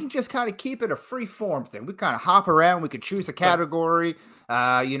think we can just kind of keep it a free form thing. We kind of hop around. We could choose a category.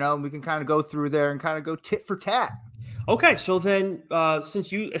 We can kind of go through there and kind of go tit for tat. Okay, so then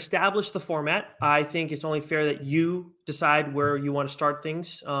since you established the format, I think it's only fair that you decide where you want to start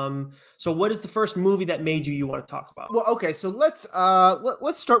things. So what is the first movie that made you want to talk about? Well, okay, so let's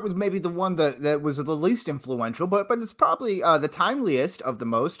start with maybe the one that was the least influential, but it's probably the timeliest of the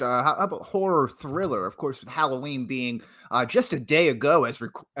most. How about horror thriller? Of course, with Halloween being just a day ago as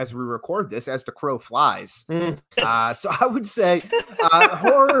we record this, as the crow flies. So I would say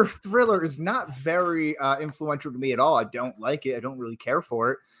horror thriller is not very influential to me at all. I don't like it. I don't really care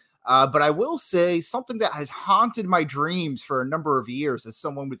for it. But I will say something that has haunted my dreams for a number of years as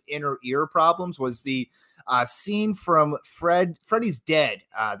someone with inner ear problems was the scene from Freddy's Dead,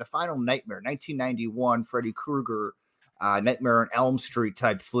 The Final Nightmare, 1991, Freddy Krueger, Nightmare on Elm Street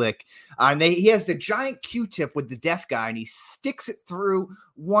type flick. And he has the giant Q-tip with the deaf guy, and he sticks it through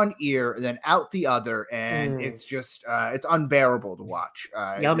one ear and then out the other. And it's just, it's unbearable to watch.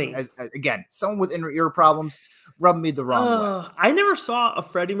 Yummy. Again, someone with inner ear problems rubbed me the wrong way. I never saw a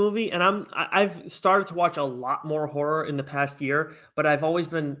Freddy movie, and I've started to watch a lot more horror in the past year, but I've always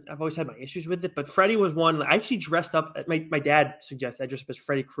had my issues with it. But Freddy was one. I actually dressed up. My dad suggested I dressed up as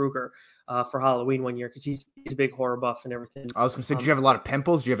Freddy Krueger for Halloween one year because he's a big horror buff and everything. I was going to say, did you have a lot of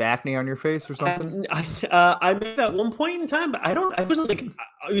pimples? Do you have acne on your face or something? I made at one point in time, but I wasn't like.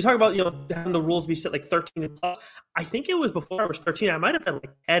 You talk about having the rules be set like 13 and plus. I think it was before I was 13. I might have been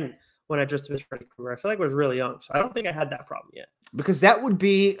like 10 when I dressed up as Freddy Krueger. I feel like I was really young, so I don't think I had that problem yet. Because that would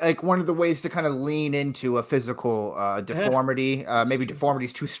be like one of the ways to kind of lean into a physical deformity. Maybe deformity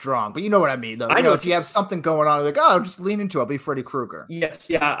is too strong, but you know what I mean, though. I know if you have something going on, like, I'll just lean into it. I'll be Freddy Krueger. Yes,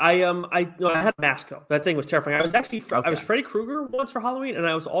 yeah. I had a mask though. That thing was terrifying. I was actually I was Freddy Krueger once for Halloween, and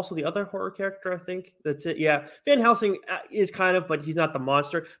I was also the other horror character. I think that's it. Yeah, Van Helsing is kind of, but he's not the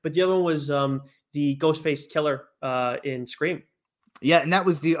monster. But the other one was the Ghostface killer in Scream. Yeah, and that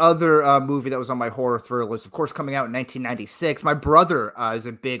was the other movie that was on my horror thriller list, of course, coming out in 1996. My brother is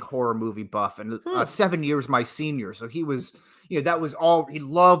a big horror movie buff, and 7 years my senior. So he was, that was all, he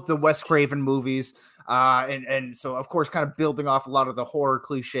loved the Wes Craven movies. And so, of course, kind of building off a lot of the horror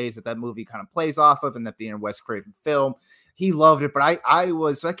cliches that movie kind of plays off of, and that being a Wes Craven film. He loved it, but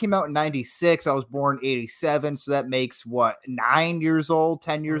so that came out in 96. I was born 87. So that makes 9 years old,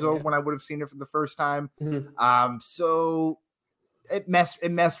 10 years old when I would have seen it for the first time. So it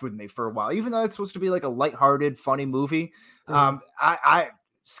messed with me for a while, even though it's supposed to be like a lighthearted, funny movie. I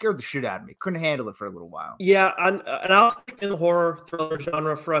scared the shit out of me. Couldn't handle it for a little while. Yeah, and I was in the horror thriller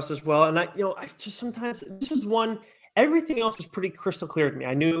genre for us as well. And I just sometimes this was one. Everything else was pretty crystal clear to me.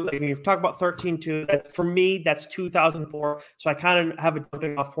 I knew, like, when you talk about 13-2, that for me, that's 2004. So I kind of have a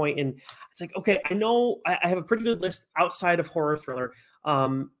jumping off point, and it's like, okay, I know I have a pretty good list outside of horror thriller.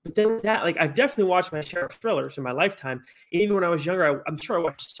 But then with that, like, I've definitely watched my share of thrillers in my lifetime. Even when I was younger, I'm sure I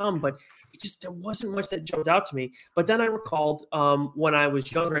watched some, but there wasn't much that jumped out to me. But then I recalled when I was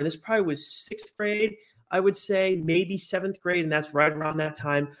younger, and this probably was 6th grade, I would say, maybe 7th grade, and that's right around that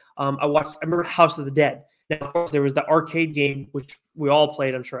time. I remember House of the Dead. Now, of course, there was the arcade game, which we all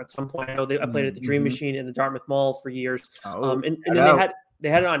played, I'm sure, at some point. I know I played at the Dream Machine in the Dartmouth Mall for years. And then they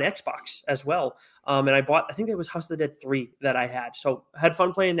had it on Xbox as well. And I think it was House of the Dead 3 that I had. So I had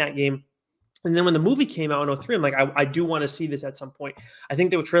fun playing that game. And then when the movie came out in 2003, I'm like, I do want to see this at some point. I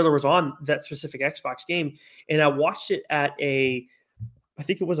think the trailer was on that specific Xbox game. And I watched it at I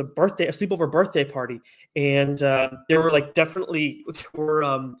think it was a sleepover birthday party. And there were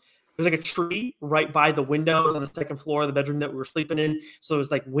there's like a tree right by the windows on the second floor of the bedroom that we were sleeping in. So it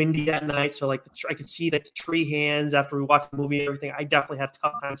was like windy that night. So like I could see like the tree hands after we watched the movie and everything. I definitely had a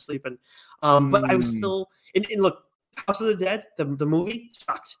tough time sleeping. But I was still, and look, House of the Dead, the movie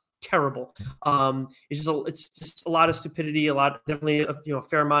sucked. Terrible. It's just a lot of stupidity, definitely a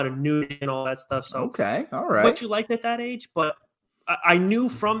fair amount of nudity and all that stuff. So okay, all right. What you liked at that age, but I knew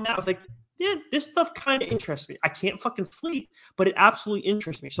from that, I was like, yeah, this stuff kind of interests me. I can't fucking sleep, but it absolutely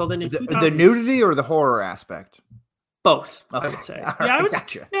interests me. So then the nudity or the horror aspect? Both, okay. I would say. Right, yeah, I would.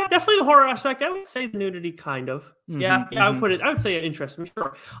 Gotcha. Yeah, definitely the horror aspect. I would say the nudity, kind of. Yeah, I would put it. I would say it interests me,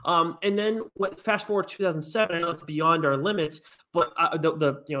 sure. And then fast forward to 2007. I know it's beyond our limits, but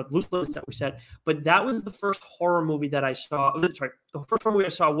the loose limits that we set. But that was the first horror movie that I saw. Sorry, the first horror movie I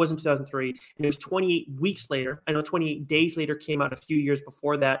saw was in 2003, and it was 28 weeks later. I know 28 days later came out a few years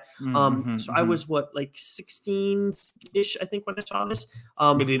before that. So I was like 16-ish, I think, when I saw this.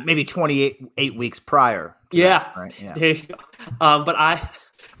 Maybe 28 weeks prior. Yeah. That, right? Yeah. There you go.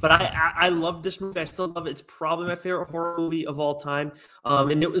 But I love this movie. I still love it. It's probably my favorite horror movie of all time.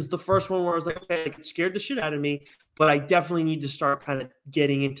 And it was the first one where I was like, okay, it scared the shit out of me, but I definitely need to start kind of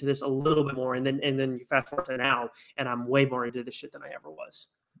getting into this a little bit more. And then you fast forward to now, and I'm way more into this shit than I ever was.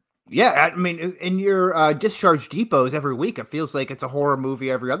 Yeah, I mean, in your Discharge Depots every week, it feels like it's a horror movie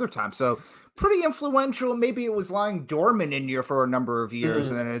every other time. So pretty influential. Maybe it was lying dormant in you for a number of years,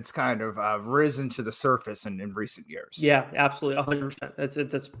 and then it's kind of risen to the surface in recent years. Yeah, absolutely, 100%.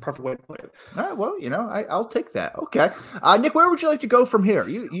 That's a perfect way to put it. All right, well, I'll take that. Okay, Nick, where would you like to go from here?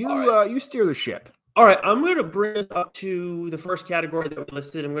 You steer the ship. All right, I'm going to bring us up to the first category that we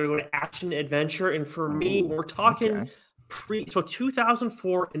listed. I'm going to go to action adventure, and for me, we're talking. So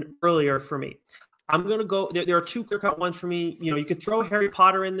 2004 and earlier for me. I'm going to go, there are two clear-cut ones for me. You could throw Harry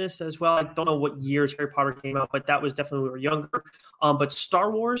Potter in this as well. I don't know what years Harry Potter came out, but that was definitely when we were younger. But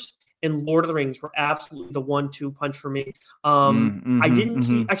Star Wars and Lord of the Rings were absolutely the 1-2 punch for me. I didn't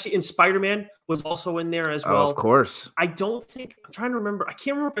see, actually, and Spider-Man was also in there as well. Oh, of course. I'm trying to remember. I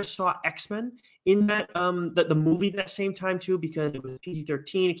can't remember if I saw X-Men in that the movie that same time too, because it was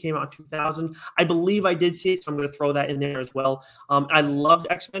PG-13. It came out in 2000. I believe I did see it, so I'm going to throw that in there as well. I loved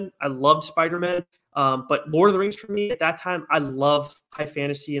X-Men. I loved Spider-Man. But Lord of the Rings for me at that time, I love high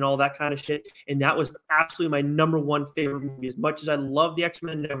fantasy and all that kind of shit. And that was absolutely my number one favorite movie, as much as I love the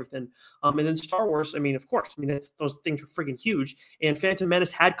X-Men and everything. And then Star Wars, of course, those things were freaking huge. And Phantom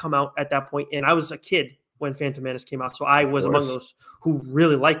Menace had come out at that point, and I was a kid when Phantom Menace came out. So I was among those who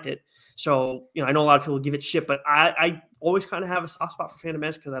really liked it. So, I know a lot of people give it shit, but I always kind of have a soft spot for Phantom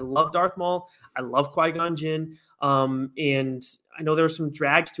Menace because I love Darth Maul. I love Qui-Gon Jinn. And I know there are some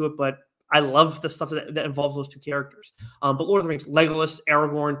drags to it, but I love the stuff that involves those two characters. But Lord of the Rings, Legolas,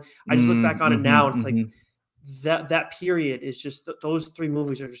 Aragorn, I just look back on it now, and it's like that period is just those three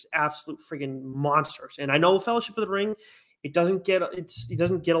movies are just absolute friggin' monsters. And I know Fellowship of the Ring, it doesn't get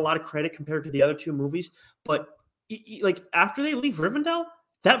a lot of credit compared to the other two movies, but like after they leave Rivendell,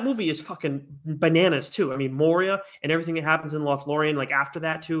 that movie is fucking bananas too. Moria and everything that happens in Lothlorien, like after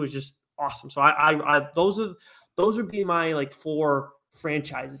that too, is just awesome. So I those would be my like four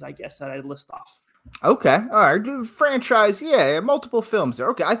franchises, I guess, that I'd list off. Okay. All right. Franchise. Yeah. Multiple films there.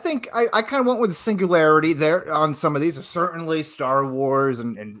 Okay. I think I kind of went with a singularity there on some of these. Certainly Star Wars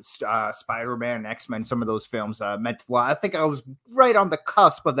and Spider-Man and X-Men, some of those films meant a lot. I think I was right on the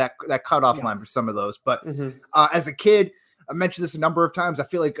cusp of that cutoff line for some of those. But as a kid, I mentioned this a number of times. I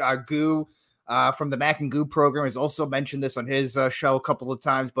feel like Goo from the Mac and Goo program has also mentioned this on his show a couple of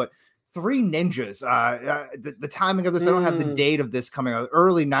times, but Three Ninjas, the timing of this, I don't have the date of this coming out,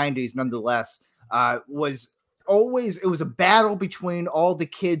 early 90s nonetheless, it was a battle between all the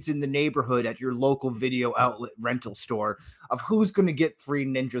kids in the neighborhood at your local video outlet rental store of who's going to get Three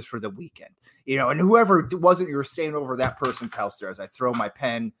Ninjas for the weekend, and whoever wasn't, you were staying over that person's house there as I throw my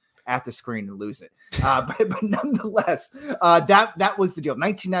pen at the screen and lose it. But nonetheless, that was the deal.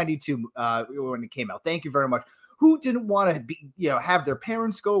 1992 when it came out. Thank you very much. Who didn't want to be, have their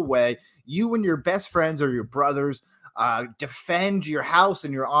parents go away? You and your best friends or your brothers defend your house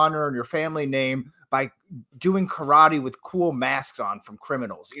and your honor and your family name by doing karate with cool masks on from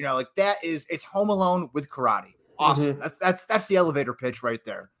criminals. It's Home Alone with karate. Awesome. That's the elevator pitch right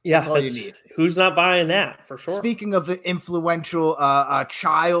there. Yeah, that's all you need. Who's not buying that for sure? Speaking of the influential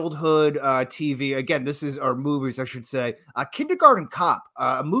childhood TV, again, or movies, I should say, Kindergarten Cop,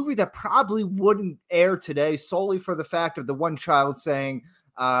 a movie that probably wouldn't air today solely for the fact of the one child saying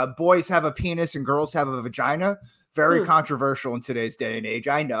boys have a penis and girls have a vagina. Very controversial in today's day and age,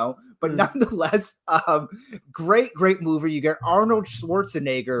 I know. But nonetheless, great movie. You get Arnold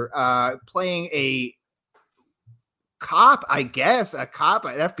Schwarzenegger playing a cop, I guess, an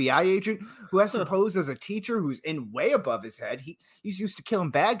FBI agent who has to pose as a teacher who's in way above his head. He's used to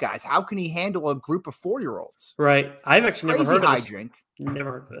killing bad guys. How can he handle a group of 4-year-olds? Right. I've actually never heard of this. Hijink.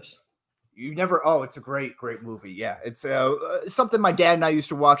 Never heard of this. You never? Oh, it's a great movie. Yeah, it's something my dad and I used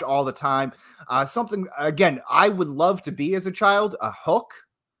to watch all the time. Something, again, I would love to be as a child. A Hook.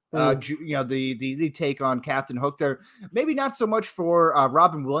 The take on Captain Hook there. Maybe not so much for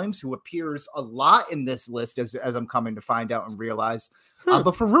Robin Williams, who appears a lot in this list, as I'm coming to find out and realize,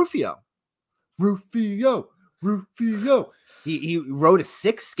 but for Rufio. He rode a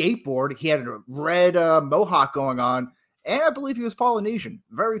 6 skateboard. He had a red mohawk going on, and I believe he was Polynesian.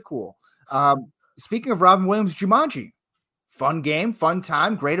 Very cool. Speaking of Robin Williams, Jumanji. Fun game, fun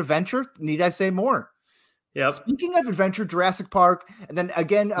time, great adventure. Need I say more? Yeah. Speaking of adventure, Jurassic Park, and then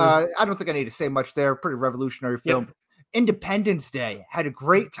again, I don't think I need to say much there. Pretty revolutionary film. Yep. Independence Day. Had a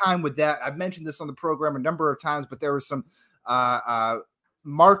great time with that. I've mentioned this on the program a number of times, but there was some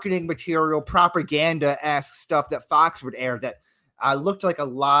marketing material, propaganda-esque stuff that Fox would air that looked like a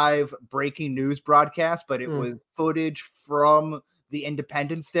live breaking news broadcast, but it was footage from the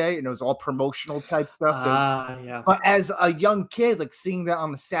Independence Day, and it was all promotional type stuff. Yeah. But as a young kid, like seeing that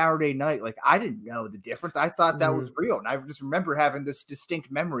on a Saturday night, like I didn't know the difference. I thought that was real. And I just remember having this distinct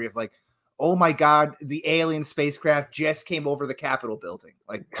memory of like, oh my God, the alien spacecraft just came over the Capitol building.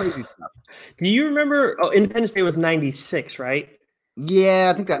 Like crazy stuff. Do you remember? Oh, Independence Day was 96, right?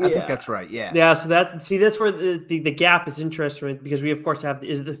 Yeah, I think that's right. Yeah. Yeah. So that's where the gap is interesting, because we of course have,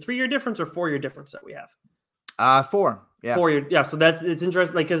 is it the 3-year difference or 4-year difference that we have? 4. Yeah. 4-year. Yeah. So it's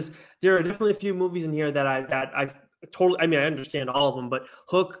interesting, like, because there are definitely a few movies in here that I totally, I mean, I understand all of them, but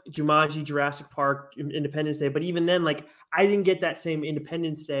Hook, Jumanji, Jurassic Park, Independence Day. But even then, like, I didn't get that same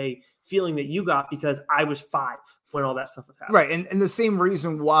Independence Day feeling that you got, because I was 5 when all that stuff was happening. Right. And the same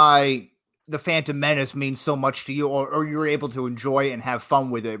reason why The Phantom Menace means so much to you, or you're able to enjoy and have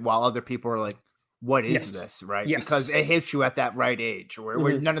fun with it, while other people are like, what is this? Right. Yes. Because it hits you at that right age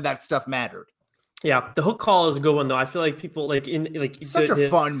where none of that stuff mattered. Yeah, the Hook call is a good one though. I feel like people such a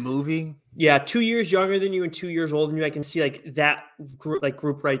fun movie. Yeah, 2 years younger than you and 2 years older than you. I can see like that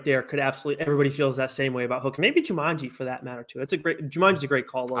group right there could absolutely, everybody feels that same way about Hook. Maybe Jumanji for that matter too. Jumanji's a great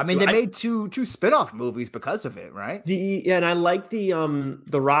call though. I mean, they made two spin-off movies because of it, right? And I like the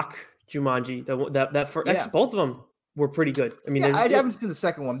Rock Jumanji. Actually, both of them were pretty good. I mean, I haven't seen the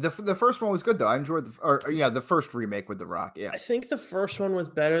second one. The first one was good though. I enjoyed the first remake with The Rock. Yeah, I think the first one was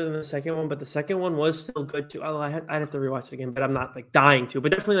better than the second one, but the second one was still good too. Although I'd have to rewatch it again, but I'm not like dying to.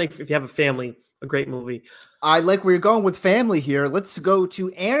 But definitely, like if you have a family, a great movie. I like where you're going with family here. Let's go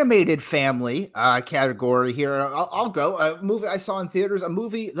to animated family category here. I'll go. A movie I saw in theaters, a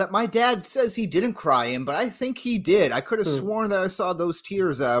movie that my dad says he didn't cry in, but I think he did. I could have sworn that I saw those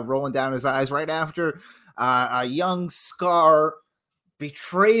tears rolling down his eyes right after a young Scar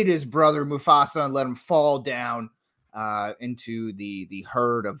betrayed his brother Mufasa and let him fall down into the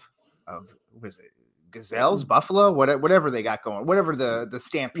herd of was it gazelles, buffalo, whatever they got going, whatever the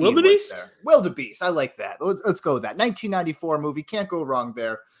stampede. Wildebeest. I like that. Let's go with that. 1994 movie, can't go wrong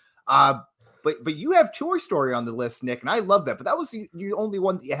there. But you have Toy Story on the list, Nick, and I love that. But that was the only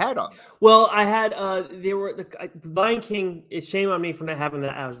one that you had on there. Well, I had the Lion King. It's shame on me for not having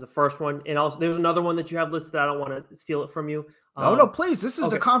that as the first one. And also, there's another one that you have listed. I don't want to steal it from you. No, please. This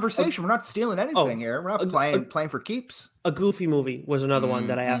is a conversation. We're not stealing anything here. We're not playing for keeps. A Goofy movie was another one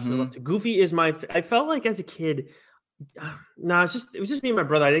that I absolutely loved. Goofy is I felt like as a kid. No, it was just me and my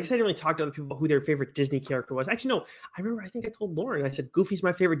brother. I didn't really talk to other people about who their favorite Disney character was. Actually, no. I remember. I think I told Lauren. I said Goofy's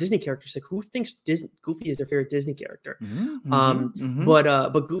my favorite Disney character. She's like, who thinks Goofy is their favorite Disney character?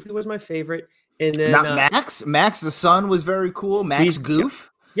 But Goofy was my favorite. And then Max the son was very cool. Max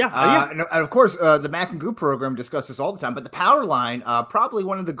Goof. Yeah. And of course, the Mac and Goof program discusses all the time. But the Power Line, probably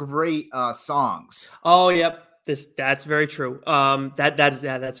one of the great songs. Oh, yep. That's very true. That's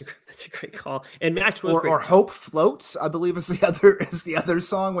a great call. And Max was or Hope Floats, I believe is the other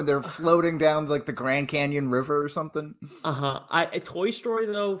song when they're floating down like the Grand Canyon River or something. Toy Story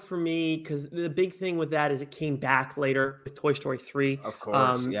though for me, because the big thing with that is it came back later with Toy Story 3. Of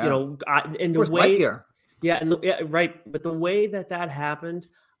course, and the way, right. But the way that happened,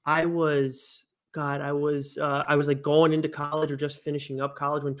 I was like going into college or just finishing up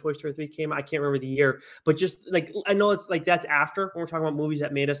college when Toy Story 3 came out. I can't remember the year, but just like, I know it's like, that's after when we're talking about movies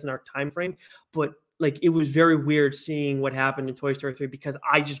that made us in our time frame, but like, it was very weird seeing what happened in Toy Story 3 because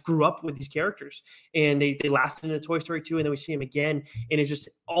I just grew up with these characters and they lasted into Toy Story 2 and then we see them again. And it's just,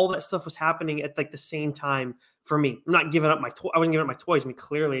 all that stuff was happening at like the same time for me. I'm not giving up I wasn't giving up my toys. I mean,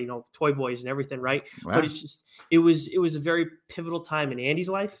 clearly, Toy Boys and everything, right? Wow. But it's just, it was a very pivotal time in Andy's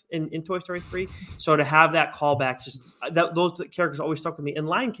life in Toy Story 3. So to have that callback, just those characters always stuck with me. And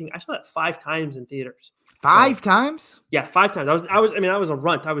Lion King, I saw that 5 times in theaters. 5 times? Yeah, 5 times. I was a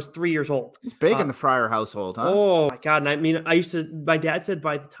runt. I was 3 years old. It's big in the Fryer household, huh? Oh my God. And I mean, my dad said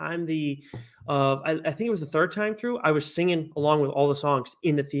by the time I think it was the third time through, I was singing along with all the songs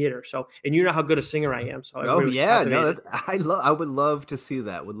in the theater. So, and you know how good a singer I am. So, oh yeah, no, I would love to see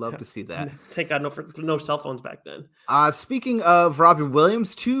that. Would love to see that. Thank God, no cell phones back then. Speaking of Robin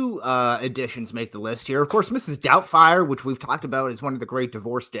Williams, 2 additions make the list here. Of course, Mrs. Doubtfire, which we've talked about, is one of the great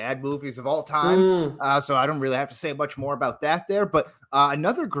divorced dad movies of all time. So I don't really have to say much more about that there. But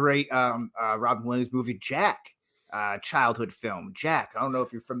another great Robin Williams movie, Jack. Childhood film, Jack. I don't know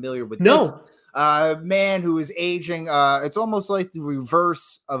if you're familiar with this. Man who is aging. It's almost like the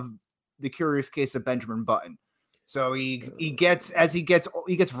reverse of The Curious Case of Benjamin Button. So he gets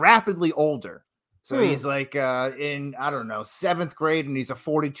rapidly older. So he's like in, I don't know, 7th grade, and he's a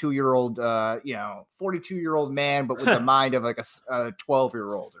 42-year-old, 42-year-old man, but with the mind of like a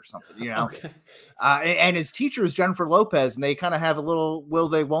 12-year-old or something, you know. Okay. And his teacher is Jennifer Lopez, and they kind of have a little will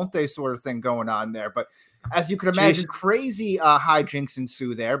they, won't they sort of thing going on there. But as you can imagine, crazy hijinks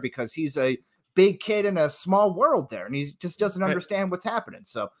ensue there because he's a big kid in a small world there, and he just doesn't understand what's happening.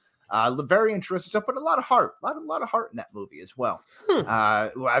 So very interesting stuff, but a lot of heart, a lot of heart in that movie as well.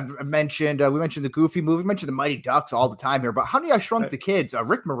 I mentioned we mentioned the Goofy movie, we mentioned the Mighty Ducks all the time here, but Honey, I Shrunk the Kids.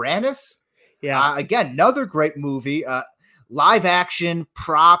 Rick Moranis, again, another great movie. Live action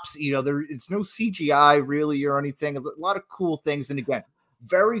props, it's no CGI really or anything. A lot of cool things, and again,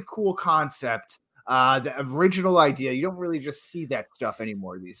 very cool concept. The original idea, you don't really just see that stuff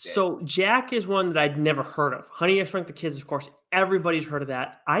anymore these days. So Jack is one that I'd never heard of. Honey, I Shrunk the Kids, of course, everybody's heard of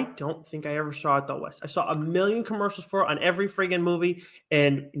that. I don't think I ever saw it though, Wes. I saw a million commercials for it on every friggin' movie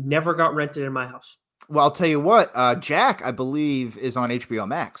and never got rented in my house. Well, I'll tell you what, Jack, I believe, is on HBO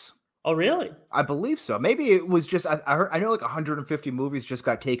Max. Oh, really? I believe so. Maybe it was just, I know like 150 movies just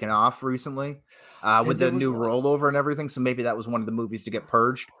got taken off recently with the new rollover and everything. So maybe that was one of the movies to get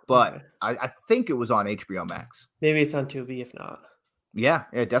purged, but I think it was on HBO Max. Maybe it's on Tubi if not. Yeah,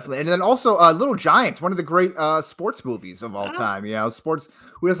 definitely. And then also Little Giants, one of the great sports movies of all time. Sports,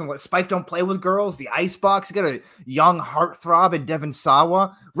 who doesn't let Spike Don't Play with Girls, The Icebox, you got a young heartthrob in Devon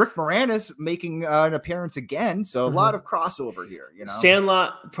Sawa, Rick Moranis making an appearance again. So a lot of crossover here,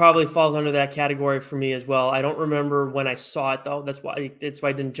 Sandlot probably falls under that category for me as well. I don't remember when I saw it though. That's why it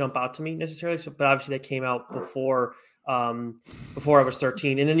didn't jump out to me necessarily. So, but obviously that came out before I was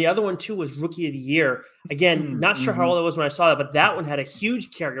 13. And then the other one too was Rookie of the Year. Again, not sure how old I was when I saw that, but that one had a huge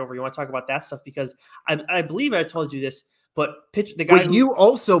carryover. You want to talk about that stuff? Because I believe I told you this, but the guy you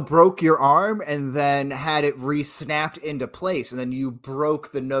also broke your arm and then had it re-snapped into place, and then you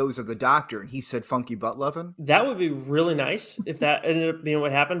broke the nose of the doctor, and he said funky butt lovin'. That would be really nice if that ended up being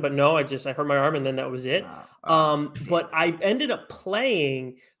what happened, but no, I hurt my arm and then that was it. But I ended up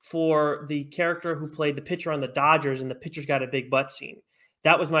playing for the character who played the pitcher on the Dodgers, and the pitcher's got a big butt scene.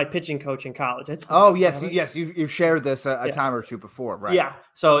 That was my pitching coach in college. Yes. You've shared this a time or two before, right? Yeah.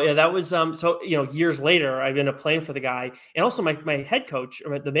 So that was years later, I ended up playing for the guy, and also my head coach,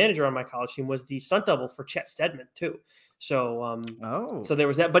 or the manager on my college team, was the stunt double for Chet Steadman too. So so there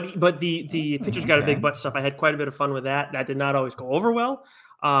was that. But the pitcher's got a big butt stuff. I had quite a bit of fun with that. That did not always go over well,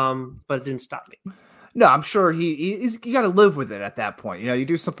 but it didn't stop me. No, I'm sure you got to live with it at that point. You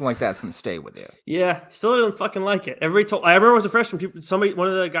do something like that, it's going to stay with you. Yeah, still don't fucking like it. I remember as a freshman, one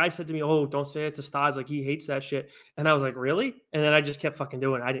of the guys said to me, "Oh, don't say it to Stas. Like he hates that shit." And I was like, "Really?" And then I just kept fucking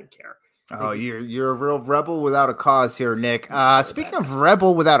doing it. I didn't care. Oh, you're a real rebel without a cause here, Nick. Speaking of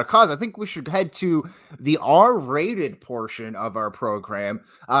rebel without a cause, I think we should head to the R-rated portion of our program.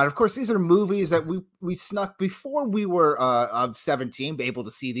 Of course, these are movies that we snuck before we were of 17, be able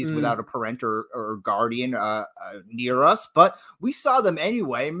to see these without a parent or guardian near us, but we saw them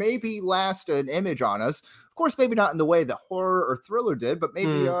anyway. Maybe last an image on us. Of course, maybe not in the way the horror or thriller did, but maybe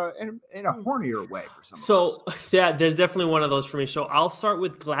in a hornier way for some of us. Yeah, there's definitely one of those for me. So I'll start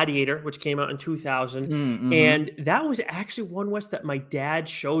with Gladiator, which came out in 2000. And that was actually one, West, that my dad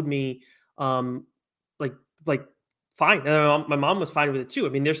showed me like fine. And my mom was fine with it too. I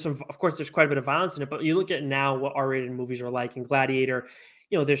mean, there's quite a bit of violence in it, but you look at now what R-rated movies are like in Gladiator,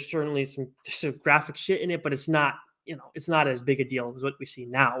 there's certainly some graphic shit in it, but it's not as big a deal as what we see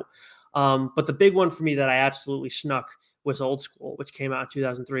now. But the big one for me that I absolutely snuck was Old School, which came out in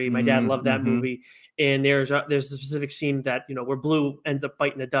 2003. My dad loved that movie. And there's a specific scene that, where Blue ends up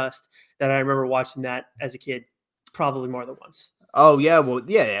biting the dust, that I remember watching that as a kid, probably more than once. Oh yeah. Well,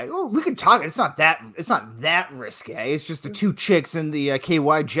 yeah. Oh, we could talk. It's not that risque. It's just the two chicks in the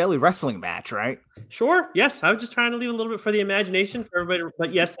KY Jelly wrestling match, right? Sure. Yes, I was just trying to leave a little bit for the imagination for everybody.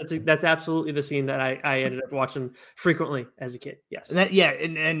 But yes, that's absolutely the scene that I ended up watching frequently as a kid. Yes.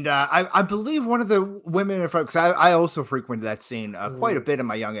 And I believe one of the women, because I also frequented that scene quite a bit in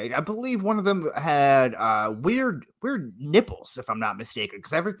my young age. I believe one of them had weird nipples, if I'm not mistaken,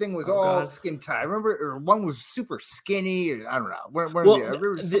 because everything was all skin tight. I remember, or one was super skinny. I don't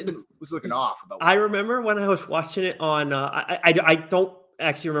know. Something was looking off about. I remember when I was watching it on. I don't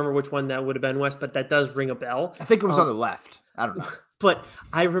actually remember which one that would have been, Wes, but that does ring a bell. I think it was on the left. I don't know. But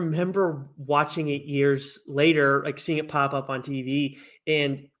I remember watching it years later, like seeing it pop up on TV,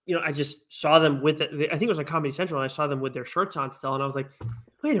 and I just saw them with it. I think it was on Comedy Central, and I saw them with their shirts on still, and I was like,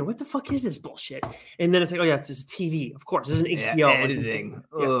 wait a minute, what the fuck is this bullshit? And then it's like, oh yeah, it's just TV, of course. This is an HBO. Editing.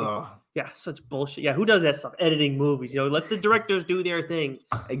 Yeah, such bullshit. Yeah, who does that stuff? Editing movies. Let the directors do their thing.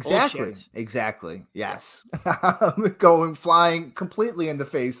 Exactly. Yes. Flying completely in the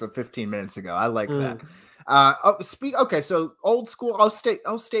face of 15 minutes ago. I like that. Okay, so old school.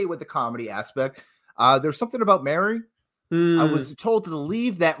 I'll stay with the comedy aspect. There's something about Mary. I was told to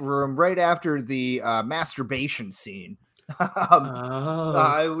leave that room right after the masturbation scene.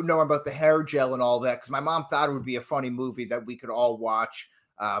 I know about the hair gel and all that because my mom thought it would be a funny movie that we could all watch.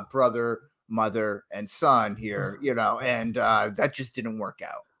 Brother, mother, and son here, and that just didn't work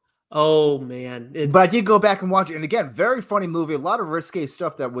out. Oh man! But I did go back and watch it, and again, very funny movie. A lot of risque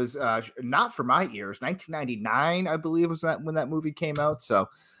stuff that was not for my ears. 1999, I believe, was that when that movie came out. So,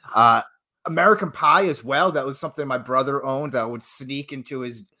 American Pie as well. That was something my brother owned. That I would sneak into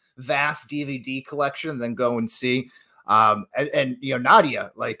his vast DVD collection, then go and see. And Nadia,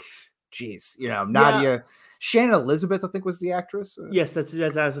 like, geez, Nadia. Yeah. Shannon Elizabeth, I think, was the actress. Yes, that's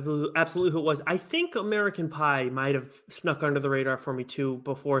absolutely who it was. I think American Pie might have snuck under the radar for me too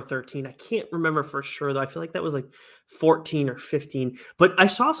before 13. I can't remember for sure though. I feel like that was like 14 or 15. But I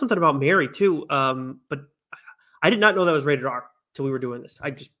saw something about Mary too. But I did not know that was rated R till we were doing this.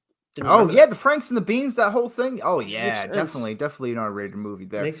 I just didn't. The Franks and the Beans, that whole thing. Oh yeah, definitely an R-rated movie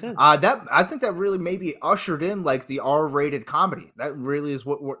there. Makes sense. I think that really maybe ushered in like the R-rated comedy. That really is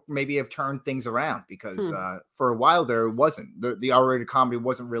what maybe have turned things around because for a while there it wasn't. The R-rated comedy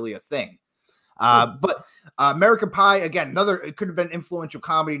wasn't really a thing. But American Pie, again, it could have been influential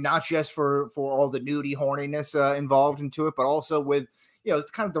comedy, not just for all the nudie horniness involved into it, but also with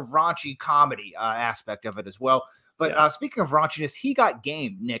it's kind of the raunchy comedy aspect of it as well. But speaking of raunchiness, He Got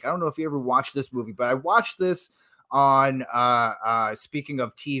Game, Nick. I don't know if you ever watched this movie, but I watched this on, speaking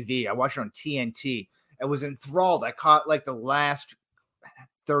of TV, I watched it on TNT. I was enthralled. I caught like the last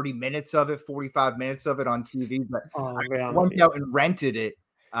 30 minutes of it, 45 minutes of it on TV. But I went out and rented it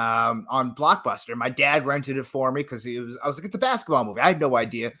on Blockbuster. My dad rented it for me because I was like, it's a basketball movie. I had no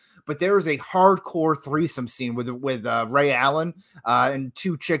idea. But there is a hardcore threesome scene with Ray Allen and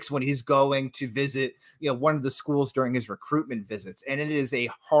two chicks when he's going to visit, one of the schools during his recruitment visits, and it is a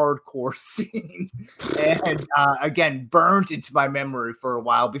hardcore scene, and again burned into my memory for a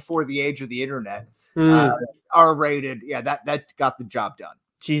while before the age of the internet. R-rated, that got the job done.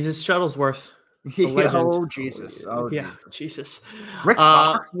 Jesus Shuttlesworth. Oh Jesus! Jesus! Rick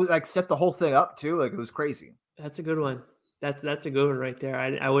Fox set the whole thing up too. Like it was crazy. That's a good one. That's a good one right there.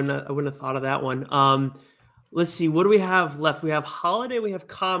 I wouldn't have thought of that one. Let's see. What do we have left? We have holiday. We have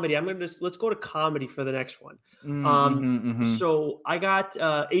comedy. Let's go to comedy for the next one. So I got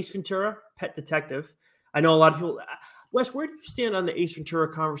Ace Ventura, Pet Detective. I know a lot of people. Wes, where do you stand on the Ace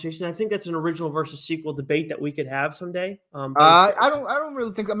Ventura conversation? I think that's an original versus sequel debate that we could have someday. I don't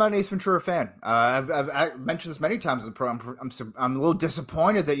really think I'm an Ace Ventura fan. I've mentioned this many times in the program. I'm a little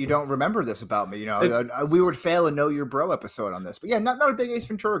disappointed that you don't remember this about me. We would fail a Know Your Bro episode on this, but yeah, not a big Ace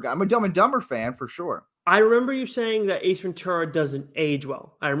Ventura guy. I'm a Dumb and Dumber fan for sure. I remember you saying that Ace Ventura doesn't age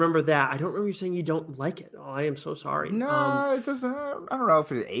well. I remember that. I don't remember you saying you don't like it. Oh, I am so sorry. No, it doesn't. I don't know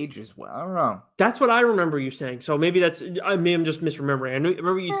if it ages well. I don't know. That's what I remember you saying. So maybe I'm just misremembering. I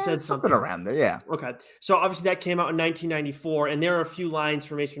remember you said something around there. Yeah. Okay. So obviously that came out in 1994, and there are a few lines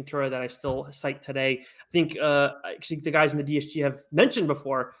from Ace Ventura that I still cite today. I think actually the guys in the DSG have mentioned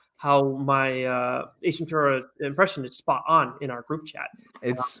before how my Ace Ventura impression is spot on in our group chat.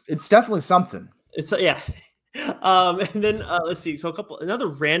 It's definitely something. It's yeah. And then let's see. So another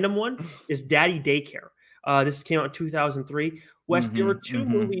random one is Daddy Daycare. This came out in 2003. Wes, there were two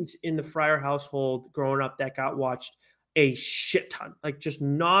movies in the Fryer household growing up that got watched a shit ton, like just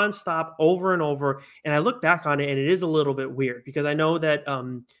nonstop over and over. And I look back on it and it is a little bit weird because I know that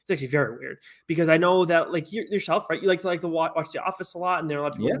it's actually very weird because I know that like yourself, right? You like to watch The Office a lot, and there are a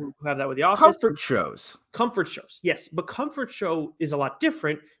lot of people who have that with The Office. Comfort shows. Yes. But Comfort Show is a lot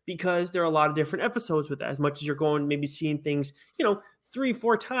different because there are a lot of different episodes with that. As much as you're going, maybe seeing things,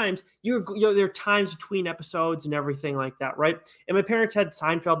 3-4 times, there are times between episodes and everything like that, right? And my parents had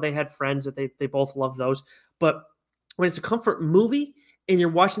Seinfeld. They had Friends that they both love those. But when it's a comfort movie and you're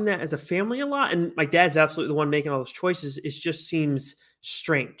watching that as a family a lot, and my dad's absolutely the one making all those choices, it just seems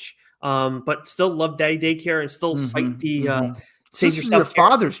strange. But still love Daddy Daycare and still cite the Save Yourself. Your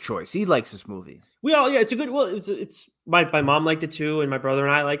father's choice. He likes this movie. It's a good. Well, it's my mom liked it too, and my brother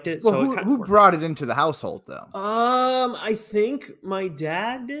and I liked it. Well, so who brought it into the household though? I think my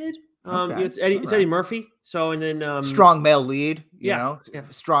dad did. Okay. It's Eddie Murphy. So and then strong male lead. You know, yeah.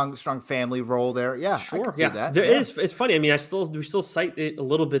 strong family role there. Yeah, sure. I can see that. It's funny. I mean, we still cite it a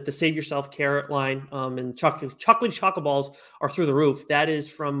little bit. The Save Yourself carrot line. And chocolate choco balls are through the roof. That is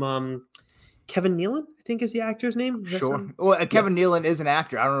from Kevin Nealon, I think is the actor's name. Sure. Well, Kevin Nealon is an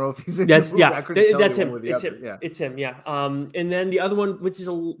actor. I don't know if he's in that's the movie. That's him. It's him. Yeah. And then the other one, which is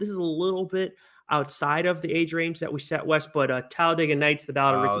this is a little bit outside of the age range that we set, Wes, but Talladega Nights, The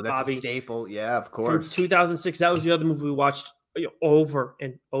Ballad of Ricky Bobby. Oh, that's a staple. Yeah, of course. From 2006. That was the other movie we watched over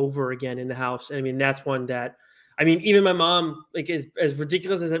and over again in the house. I mean, that's one that, even my mom, like as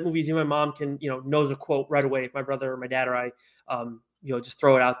ridiculous as that movie is, even my mom can, knows a quote right away. If my brother or my dad or I, just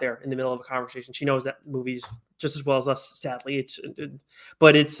throw it out there in the middle of a conversation. She knows that movie's just as well as us, sadly.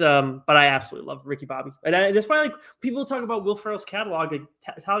 But I absolutely love Ricky Bobby. And that's why, like, people talk about Will Ferrell's catalog. Like,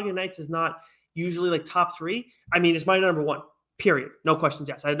 Talladega Nights is not usually like top 3. It's my number 1, period. No questions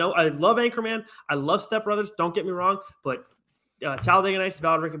asked. I know I love Anchorman. I love Step Brothers. Don't get me wrong. But Talladega Nights, The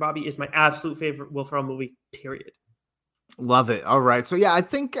Ballad of Ricky Bobby is my absolute favorite Will Ferrell movie, period. Love it. All right. So, yeah, I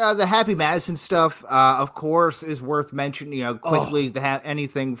think the Happy Madison stuff, of course, is worth mentioning, quickly to have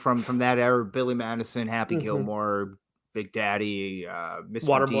anything from that era, Billy Madison, Happy Gilmore, Big Daddy,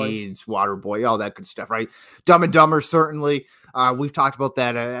 Mr. Deeds, Waterboy, all that good stuff, right? Dumb and Dumber, certainly. We've talked about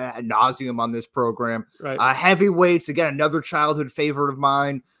that ad nauseum on this program. Right. Heavyweights, again, another childhood favorite of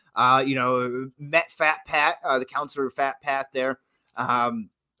mine. Met Fat Pat, the counselor of Fat Pat there.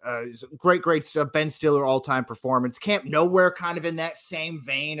 Great stuff. Ben Stiller, all-time performance. Camp Nowhere, kind of in that same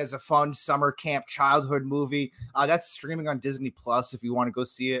vein as a fun summer camp childhood movie. That's streaming on Disney Plus if you want to go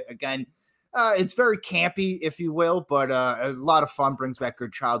see it. Again, it's very campy, if you will, but a lot of fun, brings back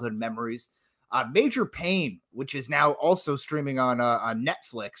good childhood memories. Major Pain, which is now also streaming on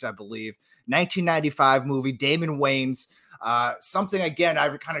Netflix, I believe. 1995 movie, Damon Wayans. Something, again, I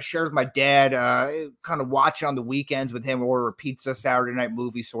kind of shared with my dad, kind of watch on the weekends with him, order a pizza, Saturday night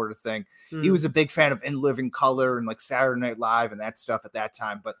movie sort of thing. He was a big fan of In Living Color and like Saturday Night Live and that stuff at that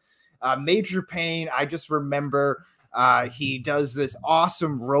time. But Major Pain, I just remember he does this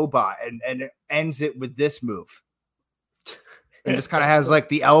awesome robot and ends it with this move. And just kind of has like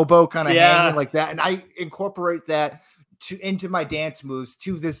the elbow kind of hanging like that. And I incorporate that into my dance moves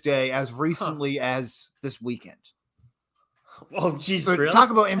to this day, as recently as this weekend. Oh, geez, so really? Talk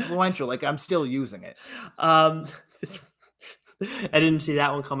about influential. Like, I'm still using it. I didn't see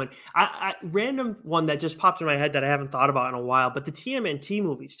that one coming. I random one that just popped in my head that I haven't thought about in a while, but the TMNT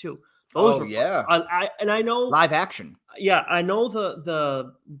movies too. Those were yeah. I know live action. Yeah, I know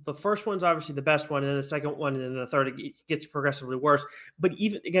the first one's obviously the best one, and then the second one, and then the third, it gets progressively worse. But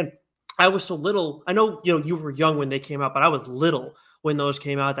even again, I was so little. I know you were young when they came out, but I was little when those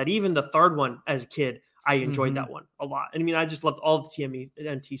came out. That even the third one as a kid, I enjoyed that one a lot. I mean, I just loved all the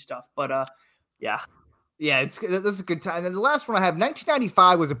TMNT stuff. But yeah. Yeah, that's a good time. And the last one I have,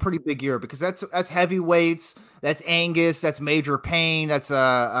 1995 was a pretty big year because that's Heavyweights, that's Angus, that's Major Pain, that's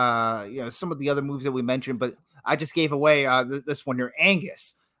some of the other movies that we mentioned, but I just gave away this one here,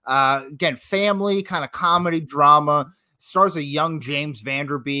 Angus. Again, family kind of comedy drama, stars a young James Van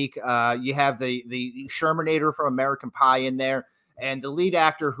Der Beek. You have the Shermanator from American Pie in there, and the lead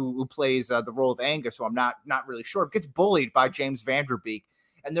actor who plays the role of Angus, who I'm not really sure, gets bullied by James Van Der Beek.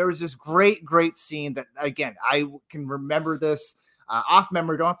 And there was this great scene that, again, I can remember this off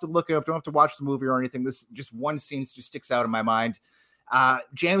memory. Don't have to look it up. Don't have to watch the movie or anything. This just one scene just sticks out in my mind.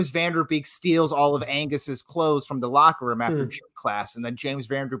 James Van Der Beek steals all of Angus's clothes from the locker room after gym class. And then James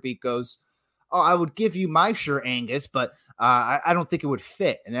Van Der Beek goes, "Oh, I would give you my shirt, Angus, but I don't think it would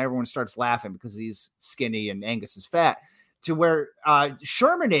fit." And everyone starts laughing because he's skinny and Angus is fat. To where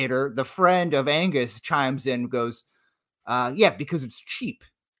Shermanator, the friend of Angus, chimes in and goes, "Yeah, because it's cheap,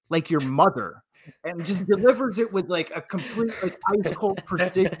 like your mother," and just delivers it with like a complete like ice cold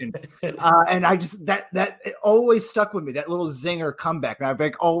precision. And I just that it always stuck with me, that little zinger comeback. And I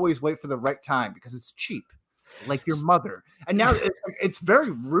like always wait for the right time because it's cheap, like your mother. And now it's very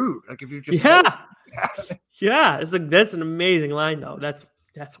rude. Like if you just yeah, it's like that's an amazing line though. That's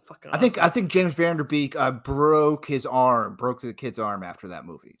That's fucking. I think James Van Der Beek broke the kid's arm after that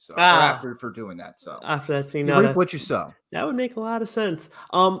movie. So for doing that. So after that scene, what you saw. That would make a lot of sense.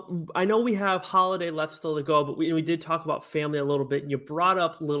 I know we have holiday left still to go, but we did talk about family a little bit, and you brought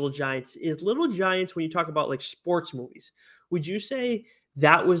up Little Giants. Is Little Giants, when you talk about like sports movies, would you say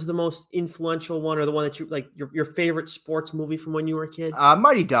that was the most influential one, or the one that you like your favorite sports movie from when you were a kid?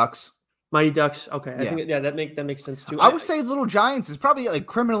 Mighty Ducks. Mighty Ducks. Okay, I think that makes sense too. I would say Little Giants is probably like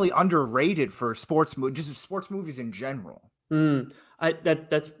criminally underrated for sports movies in general. I think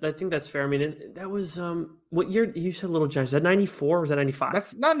that's fair. I mean, that was what year you said Little Giants? Is that 94 or was that 95?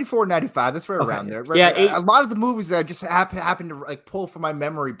 That's 94, 95. That's right around there. Right? Yeah, a lot of the movies that I just happened to like pull from my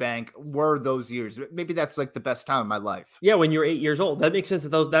memory bank were those years. Maybe that's like the best time of my life. Yeah, when you're 8 years old, that makes sense.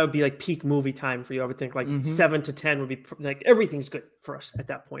 That would be like peak movie time for you. I would think like 7 to 10 would be like everything's good for us at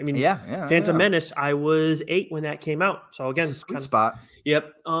that point. I mean, Phantom Menace. I was 8 when that came out, so again, it's a sweet spot. Yep.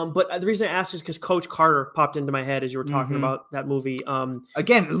 But the reason I asked is because Coach Carter popped into my head as you were talking about that movie.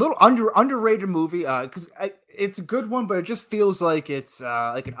 Again, a little underrated movie because it's a good one, but it just feels like it's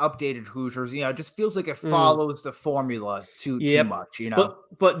like an updated Hoosiers. You know, it just feels like it follows the formula too much. You know,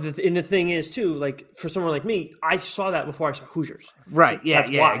 but the thing is too, like for someone like me, I saw that before I saw Hoosiers. Right? So yeah.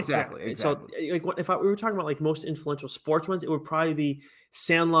 That's why. Exactly. So like if we were talking about like most influential sports ones, it would probably be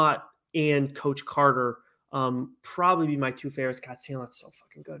Sandlot and Coach Carter. Probably be my two favorites. God, Sandlot's so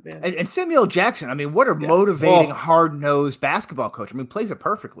fucking good, man. And Samuel Jackson, I mean, what a motivating, hard-nosed basketball coach. I mean, plays it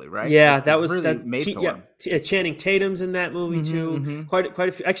perfectly, right? Yeah, that was really that. Made for him. Channing Tatum's in that movie too. Quite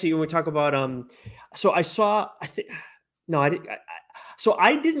a few. Actually, when we talk about so I saw. So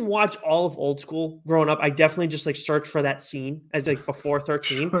I didn't watch all of Old School growing up. I definitely just like searched for that scene as like before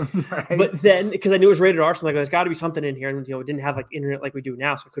 13. Right. But then because I knew it was rated R, so I'm like, there's got to be something in here, and it didn't have like internet like we do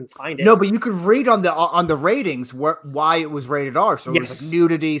now, so I couldn't find it. No, but you could read on the ratings why it was rated R. So it was like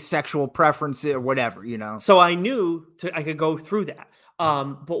nudity, sexual preference, or whatever, you know. So I knew I could go through that.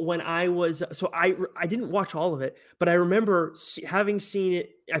 But when I was I didn't watch all of it, but I remember having seen it.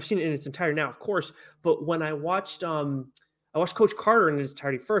 I've seen it in its entirety now, of course. But when I watched Coach Carter in its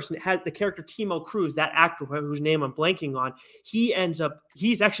entirety first, and it had the character Timo Cruz, that actor whose name I'm blanking on.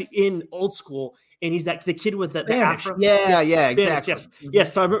 He's actually in Old School, and he's the kid with the afro. Yeah, exactly.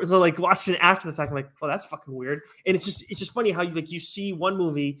 Yes. So I remember like watching it after the fact. I'm like, oh, that's fucking weird. And it's just funny how you see one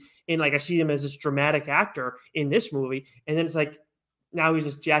movie and like I see him as this dramatic actor in this movie, and then it's like now he's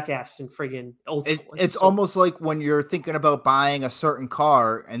just jackass in friggin' Old School. It's almost like when you're thinking about buying a certain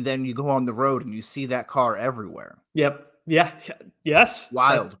car, and then you go on the road and you see that car everywhere. Yep. Yeah. Yes.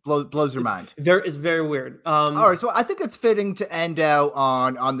 Wild. Blows your mind. It's very weird. All right. So I think it's fitting to end out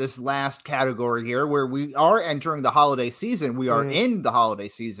on this last category here where we are entering the holiday season. We are in the holiday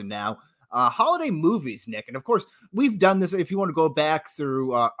season now. Holiday movies, Nick. And of course, we've done this. If you want to go back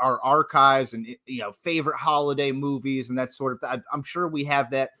through our archives and, favorite holiday movies and that sort of thing, I'm sure we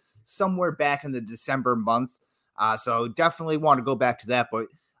have that somewhere back in the December month. So definitely want to go back to that. But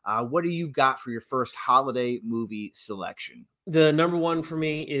what do you got for your first holiday movie selection? The number one for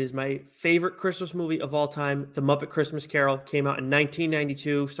me is my favorite Christmas movie of all time. The Muppet Christmas Carol came out in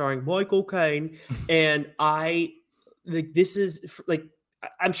 1992, starring Michael Caine. And this is like,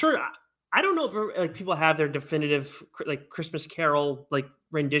 I'm sure, I don't know if like people have their definitive like Christmas Carol like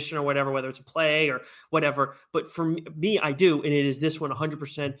rendition or whatever, whether it's a play or whatever. But for me, I do, and it is this one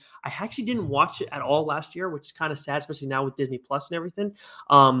 100%. I actually didn't watch it at all last year, which is kind of sad, especially now with Disney Plus and everything.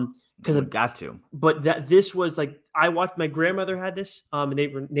 Because I've got to. But this was like I watched. My grandmother had this, and they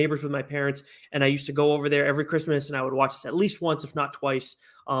were neighbors with my parents, and I used to go over there every Christmas, and I would watch this at least once, if not twice.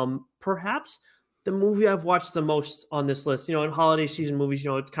 Perhaps the movie I've watched the most on this list, in holiday season movies,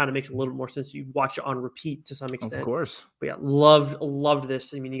 it kind of makes a little more sense. You watch it on repeat to some extent. Of course. But yeah, loved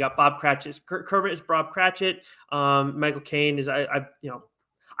this. I mean, you got Bob Cratchit. Kermit is Bob Cratchit. Michael Caine is, I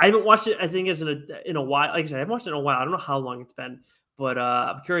haven't watched it, I think, in a while. Like I said, I haven't watched it in a while. I don't know how long it's been, but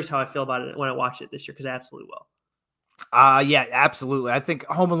I'm curious how I feel about it when I watch it this year, because I absolutely will. Yeah, absolutely. I think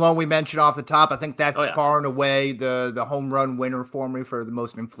Home Alone we mentioned off the top. I think that's far and away the home run winner for me for the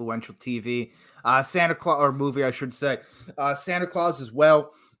most influential TV. Santa Claus, or movie, I should say. Santa Claus as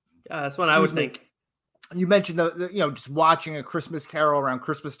well. That's what I would think. You mentioned just watching A Christmas Carol around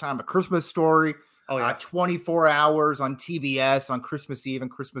Christmas time, A Christmas Story. 24 hours on TBS on Christmas Eve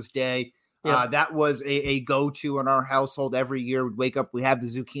and Christmas Day. Yep. That was a go-to in our household every year. We'd wake up, we have the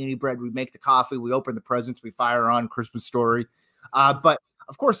zucchini bread, we make the coffee, we open the presents, we fire on Christmas Story. But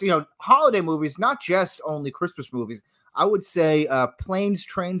of course, holiday movies, not just only Christmas movies. I would say Planes,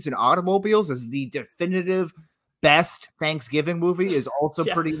 Trains, and Automobiles is the definitive best Thanksgiving movie is also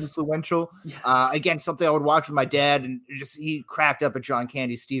pretty influential. Yeah. Again, something I would watch with my dad, and he cracked up at John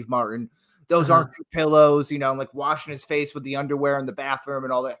Candy, Steve Martin. Those aren't your pillows, like washing his face with the underwear in the bathroom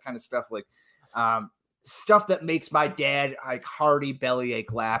and all that kind of stuff. Like stuff that makes my dad like hearty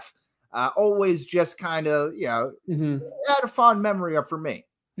bellyache laugh. Always just kind of, had a fond memory of for me.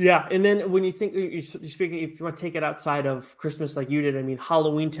 Yeah, and then when you think you're speaking, if you want to take it outside of Christmas like you did, I mean,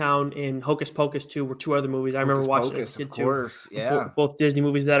 Halloween Town and Hocus Pocus 2 were two other movies I remember watching as a kid too. Of course, yeah. Both Disney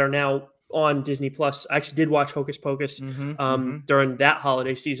movies that are now on Disney Plus. I actually did watch Hocus Pocus during that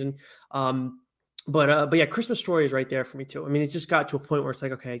holiday season. But yeah, Christmas Story is right there for me too. I mean, it's just got to a point where it's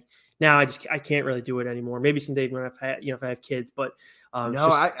like, okay, now I can't really do it anymore. Maybe someday when if I have kids, but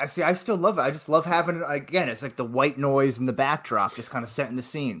I see. I still love it. I just love having it again. It's like the white noise in the backdrop, just kind of setting the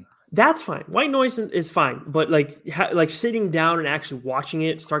scene. That's fine. White noise is fine, but like sitting down and actually watching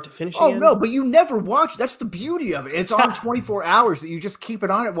it start to finish. Oh no, but you never watch. That's the beauty of it. It's on 24 hours that you just keep it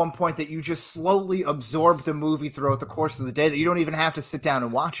on at one point that you just slowly absorb the movie throughout the course of the day that you don't even have to sit down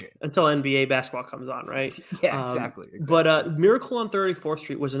and watch it until NBA basketball comes on, right? Yeah, exactly. But Miracle on 34th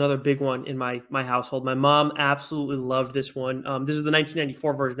Street was another big one in my household. My mom absolutely loved this one. This is the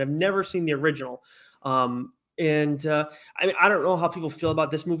 1994 version. I've never seen the original. And I mean, I don't know how people feel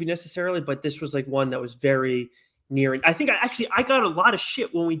about this movie necessarily, but this was like one that was very near. And I think I got a lot of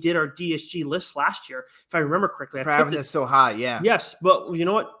shit when we did our DSG list last year, if I remember correctly. For having this so high, yeah. Yes, but you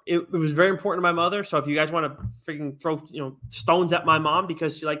know what? It was very important to my mother. So if you guys want to freaking throw stones at my mom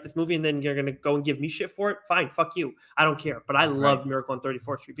because you like this movie and then you're gonna go and give me shit for it, fine, fuck you. I don't care. But I love Miracle on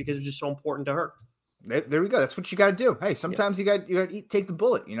 34th Street because it's just so important to her. There we go. That's what you got to do. Hey, sometimes you got to take the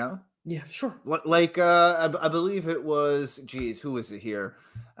bullet. Yeah, sure. Like I believe it was. Geez, who was it here?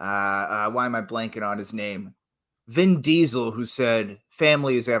 Why am I blanking on his name? Vin Diesel, who said,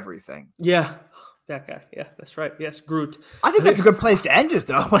 "Family is everything." Yeah, that guy. Yeah, that's right. Yes, Groot. I think that's a good place to end it,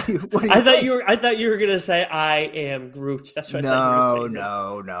 though. What do you I thought you were gonna say, "I am Groot." That's what I thought you were saying.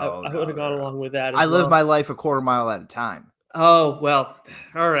 No. I would have gone along with that. I live my life a quarter mile at a time. Oh, well,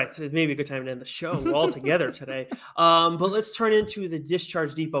 all right. So maybe a good time to end the show altogether today. But let's turn into the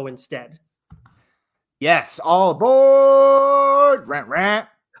Discharge Depot instead. Yes, all aboard. Rant.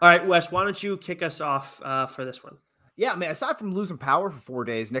 All right, Wes, why don't you kick us off for this one? Yeah, man, aside from losing power for 4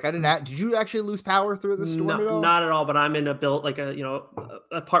 days, Nick, did you actually lose power through the storm at all? Not at all, but I'm in a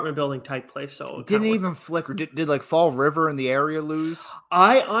apartment building type place. So it didn't even flicker. Did like Fall River in the area lose?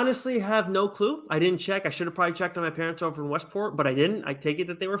 I honestly have no clue. I didn't check. I should have probably checked on my parents over in Westport, but I didn't. I take it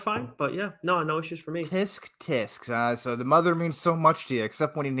that they were fine. But yeah, no issues for me. Tisk. So the mother means so much to you,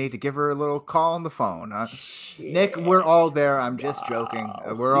 except when you need to give her a little call on the phone, huh? Shit. Nick, we're all there. I'm just joking.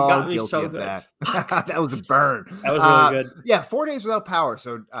 We're all guilty of that. That was a burn. That was really good. Yeah, 4 days without power.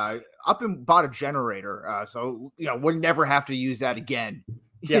 So up and bought a generator. So we'll never have to use that again.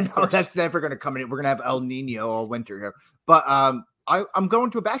 Yeah, that's never going to come in. We're going to have El Nino all winter here. But I'm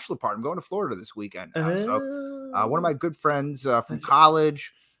going to a bachelor party. I'm going to Florida this weekend. So one of my good friends from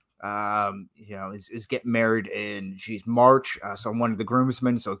college, is getting married in March. So I'm one of the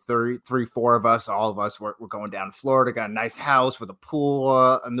groomsmen. So 4 of us, all of us, we're going down to Florida. Got a nice house with a pool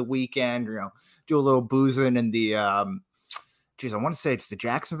on the weekend. Do a little boozing in the I want to say it's the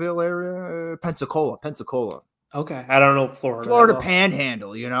Jacksonville area, Pensacola. Okay, I don't know Florida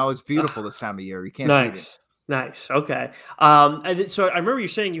Panhandle. It's beautiful this time of year. You can't beat it. Nice. Okay. And so I remember you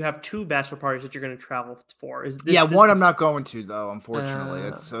saying you have 2 bachelor parties that you're going to travel for. One I'm not going to though, unfortunately.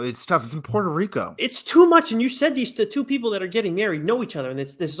 It's tough. It's in Puerto Rico. It's too much. And you said the 2 people that are getting married know each other, and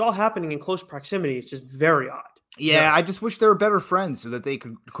this is all happening in close proximity. It's just very odd. Yeah, I just wish they were better friends so that they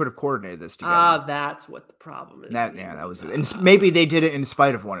could have coordinated this together. That's what the problem is. That was it. And maybe they did it in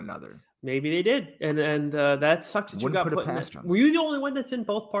spite of one another. Maybe they did, and that sucks that you got put in this. Were you the only one that's in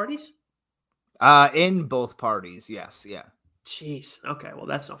both parties? In both parties, yes, yeah. Jeez. Okay, well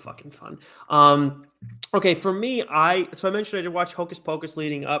that's no fucking fun. Okay, for me, I mentioned I did watch Hocus Pocus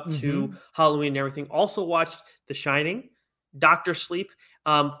leading up to Halloween and everything. Also watched The Shining, Dr. Sleep,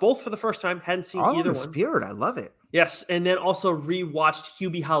 both for the first time. Hadn't seen either one. Spirit, I love it. Yes, and then also rewatched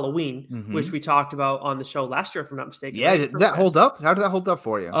Hubie Halloween, which we talked about on the show last year, if I'm not mistaken. Yeah, did that hold up? How did that hold up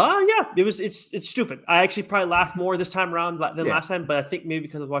for you? Yeah, it's stupid. I actually probably laughed more this time around than last time, but I think maybe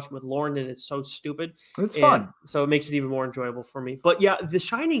because I was watching with Lauren and it's so stupid. It's fun. So it makes it even more enjoyable for me. But yeah, The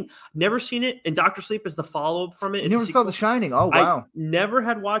Shining, never seen it, and Dr. Sleep is the follow-up from it. You never saw The Shining? Oh, wow. I never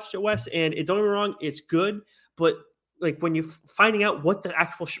had watched it, Wes, and don't get me wrong, it's good, but like when you finding out what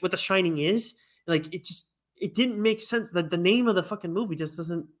what The Shining is, like it didn't make sense. That the name of the fucking movie just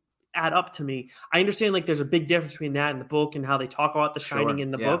doesn't. add up to me. I understand like there's a big difference between that and the book and how they talk about The Shining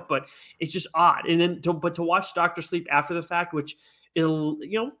in the book, but it's just odd. And then to watch Dr. Sleep after the fact, which it'll,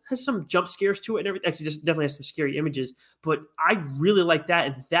 has some jump scares to it and everything. Actually, just definitely has some scary images, but I really like that.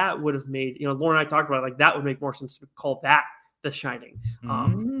 And that would have made, Lauren and I talked about it, like that would make more sense to call that The Shining.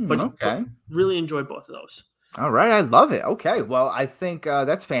 But really enjoyed both of those. All right. I love it. Okay. Well, I think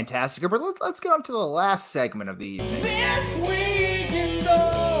that's fantastic. But let's get on to the last segment of the evening. This week in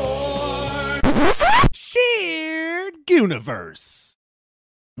Shared Universe.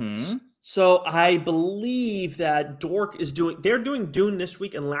 So I believe that Dork they're doing Dune this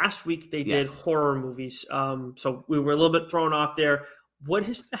week, and last week they did horror movies. So we were a little bit thrown off there. What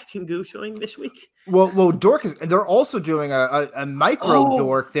is Mac and Goo doing this week? Well, Dork they're also doing a micro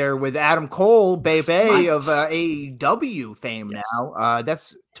Dork there with Adam Cole, Bebe of AEW fame now.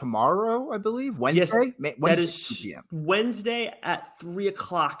 That's tomorrow, I believe. Wednesday? Yes, that is Wednesday at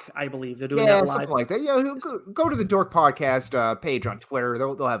 3:00, I believe. They're doing that live. Something like that. Yeah, go to the Dork Podcast page on Twitter.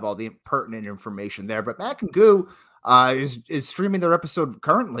 They'll have all the pertinent information there. But Mac and Goo is streaming their episode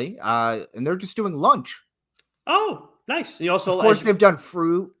currently, and they're just doing lunch. Oh, nice. You also, of course, they've done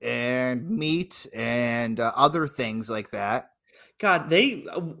fruit and meat and other things like that. God,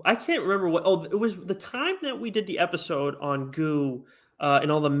 I can't remember what. Oh, it was the time that we did the episode on Goo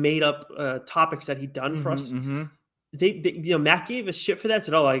and all the made up topics that he'd done for us. Mm-hmm. They Matt gave us shit for that.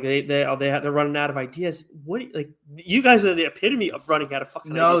 Said, they're running out of ideas. What, like, you guys are the epitome of running out of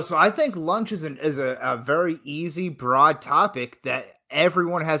fucking ideas. So I think lunch is a very easy, broad topic that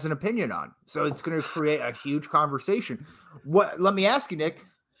everyone has an opinion on. So it's going to create a huge conversation. Let me ask you, Nick,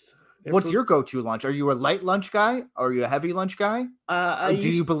 what's your go-to lunch? Are you a light lunch guy? Are you a heavy lunch guy? Do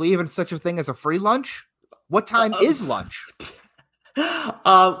you believe in such a thing as a free lunch? What time is lunch?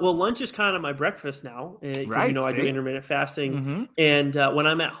 Well, lunch is kind of my breakfast now. Right. I do intermittent fasting. And when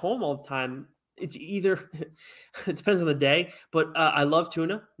I'm at home all the time, it's either it depends on the day, but I love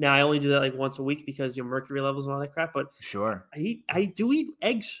tuna. Now I only do that like once a week because mercury levels and all that crap. But sure, I do eat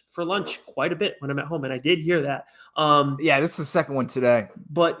eggs for lunch quite a bit when I'm at home, and I did hear that. This is the second one today.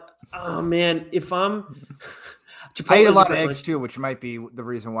 But man, if I'm I eat a lot of eggs too, which might be the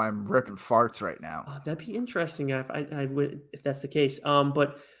reason why I'm ripping farts right now. That'd be interesting if that's the case.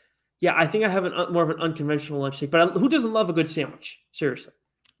 But yeah, I think I have more of an unconventional lunch take. But who doesn't love a good sandwich? Seriously.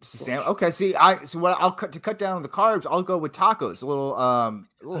 Okay, I'll cut down on the carbs. I'll go with tacos. A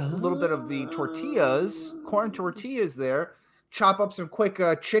little bit of the tortillas, corn tortillas there. Chop up some quick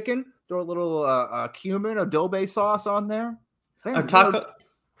chicken. Throw a little cumin, adobe sauce on there.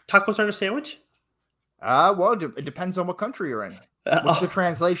 Tacos aren't a sandwich? Well, it depends on what country you're in. What's the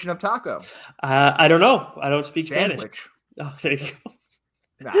translation of taco? I don't know. I don't speak Sandwich. Spanish. Oh, there you go.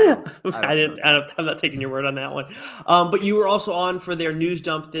 I'm not taking your word on that one. But you were also on for their news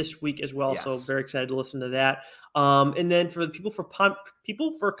dump this week as well, so very excited to listen to that. And then for the people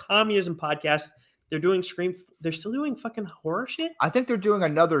for Communism podcast, they're doing Scream. They're still doing fucking horror shit. I think they're doing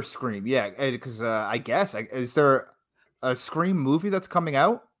another Scream. Yeah, because I guess is there a Scream movie that's coming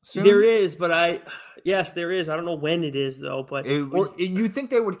out soon? There is, but yes, there is. I don't know when it is though. But you think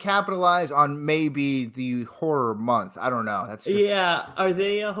they would capitalize on maybe the horror month? I don't know. That's just, Are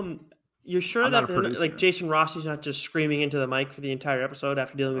they? You're sure that like Jason Rossi's not just screaming into the mic for the entire episode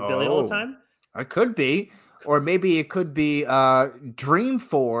after dealing with Billy all the time? It could be, or maybe it could be Dream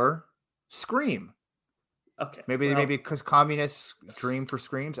for Scream. Okay, maybe because communists dream for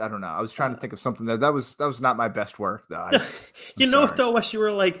screams. I don't know. I was trying to think of something that was not my best work though. Though, Wes, you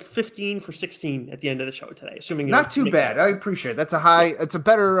were like 15 for 16 at the end of the show today. Assuming not too bad. I appreciate it. It's a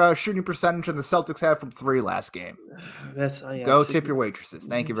better shooting percentage than the Celtics had from 3 last game. That's go tip your waitresses.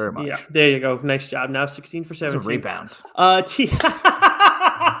 Thank you very much. Yeah, there you go. Nice job. Now 16 for 17. It's a rebound.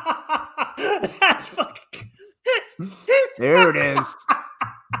 That's fucking. There it is.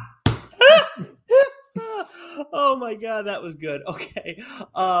 Oh my god, that was good. Okay.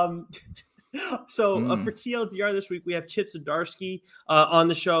 For TLDR this week, we have Chip Zdarsky on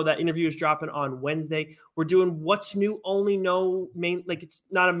the show. That interview is dropping on Wednesday. We're doing What's New Only Know it's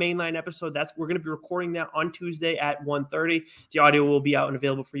not a mainline episode. We're going to be recording that on Tuesday at 1:30. The audio will be out and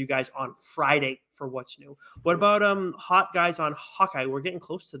available for you guys on Friday for What's New. What about Hot Guys on Hawkeye? We're getting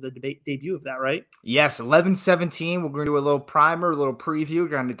close to the debut of that, right? Yes, 11/17. We're going to do a little primer, a little preview. We're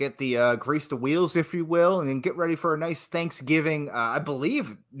going to get the grease the wheels, if you will, and then get ready for a nice Thanksgiving. I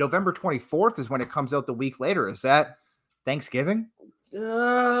believe November 24th is when it comes out the week later. Is that Thanksgiving?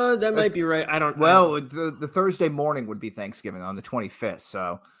 That might be right. I don't know. Well, the Thursday morning would be Thanksgiving on the 25th.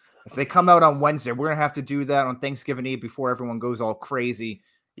 So if they come out on Wednesday, we're going to have to do that on Thanksgiving Eve before everyone goes all crazy.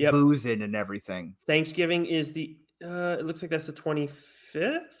 Boozing and everything. Thanksgiving is it looks like that's the 25th.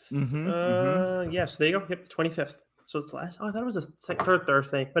 Yes, there you go. Yep, 25th. So it's the last. Oh, I thought it was a third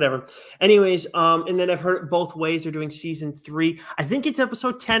Thursday. Whatever. Anyways, and then I've heard it both ways. They're doing season 3. I think it's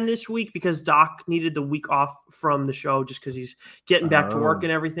episode 10 this week because Doc needed the week off from the show just because he's getting back to work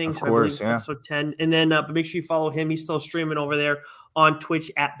and everything. So I believe it's episode 10. And then, but make sure you follow him. He's still streaming over there on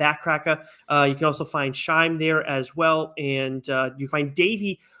Twitch at Backcracker. You can also find Shime there as well, and you can find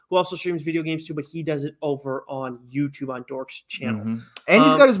Davey, who also streams video games too, but he does it over on YouTube on Dork's channel. And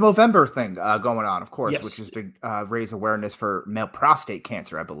he's got his Movember thing going on, of course, yes. which is to raise awareness for male prostate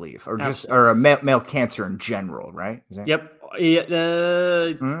cancer, I believe, or male cancer in general, right? Yep.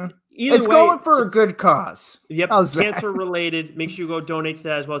 Either it's way, going for a good cause. Yep, cancer related. Make sure you go donate to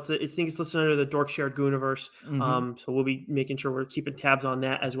that as well. I think it's listed under the Dork Shared Gooniverse. So we'll be making sure we're keeping tabs on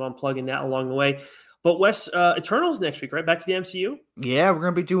that as well and plugging that along the way. But Wes, Eternals next week, right? Back to the MCU? Yeah, we're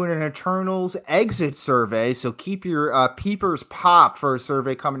going to be doing an Eternals exit survey. So keep your peepers popped for a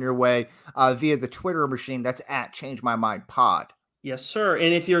survey coming your way via the Twitter machine. That's at Change My Mind Pod. Yes, sir.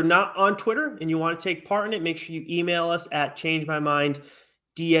 And if you're not on Twitter and you want to take part in it, make sure you email us at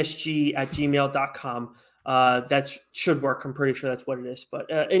changemyminddsg@gmail.com. That should work. I'm pretty sure that's what it is. But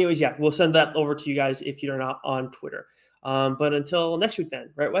anyways, yeah, we'll send that over to you guys if you're not on Twitter. But until next week then,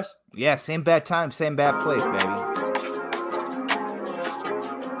 right, Wes? Yeah, same bad time, same bad place, baby.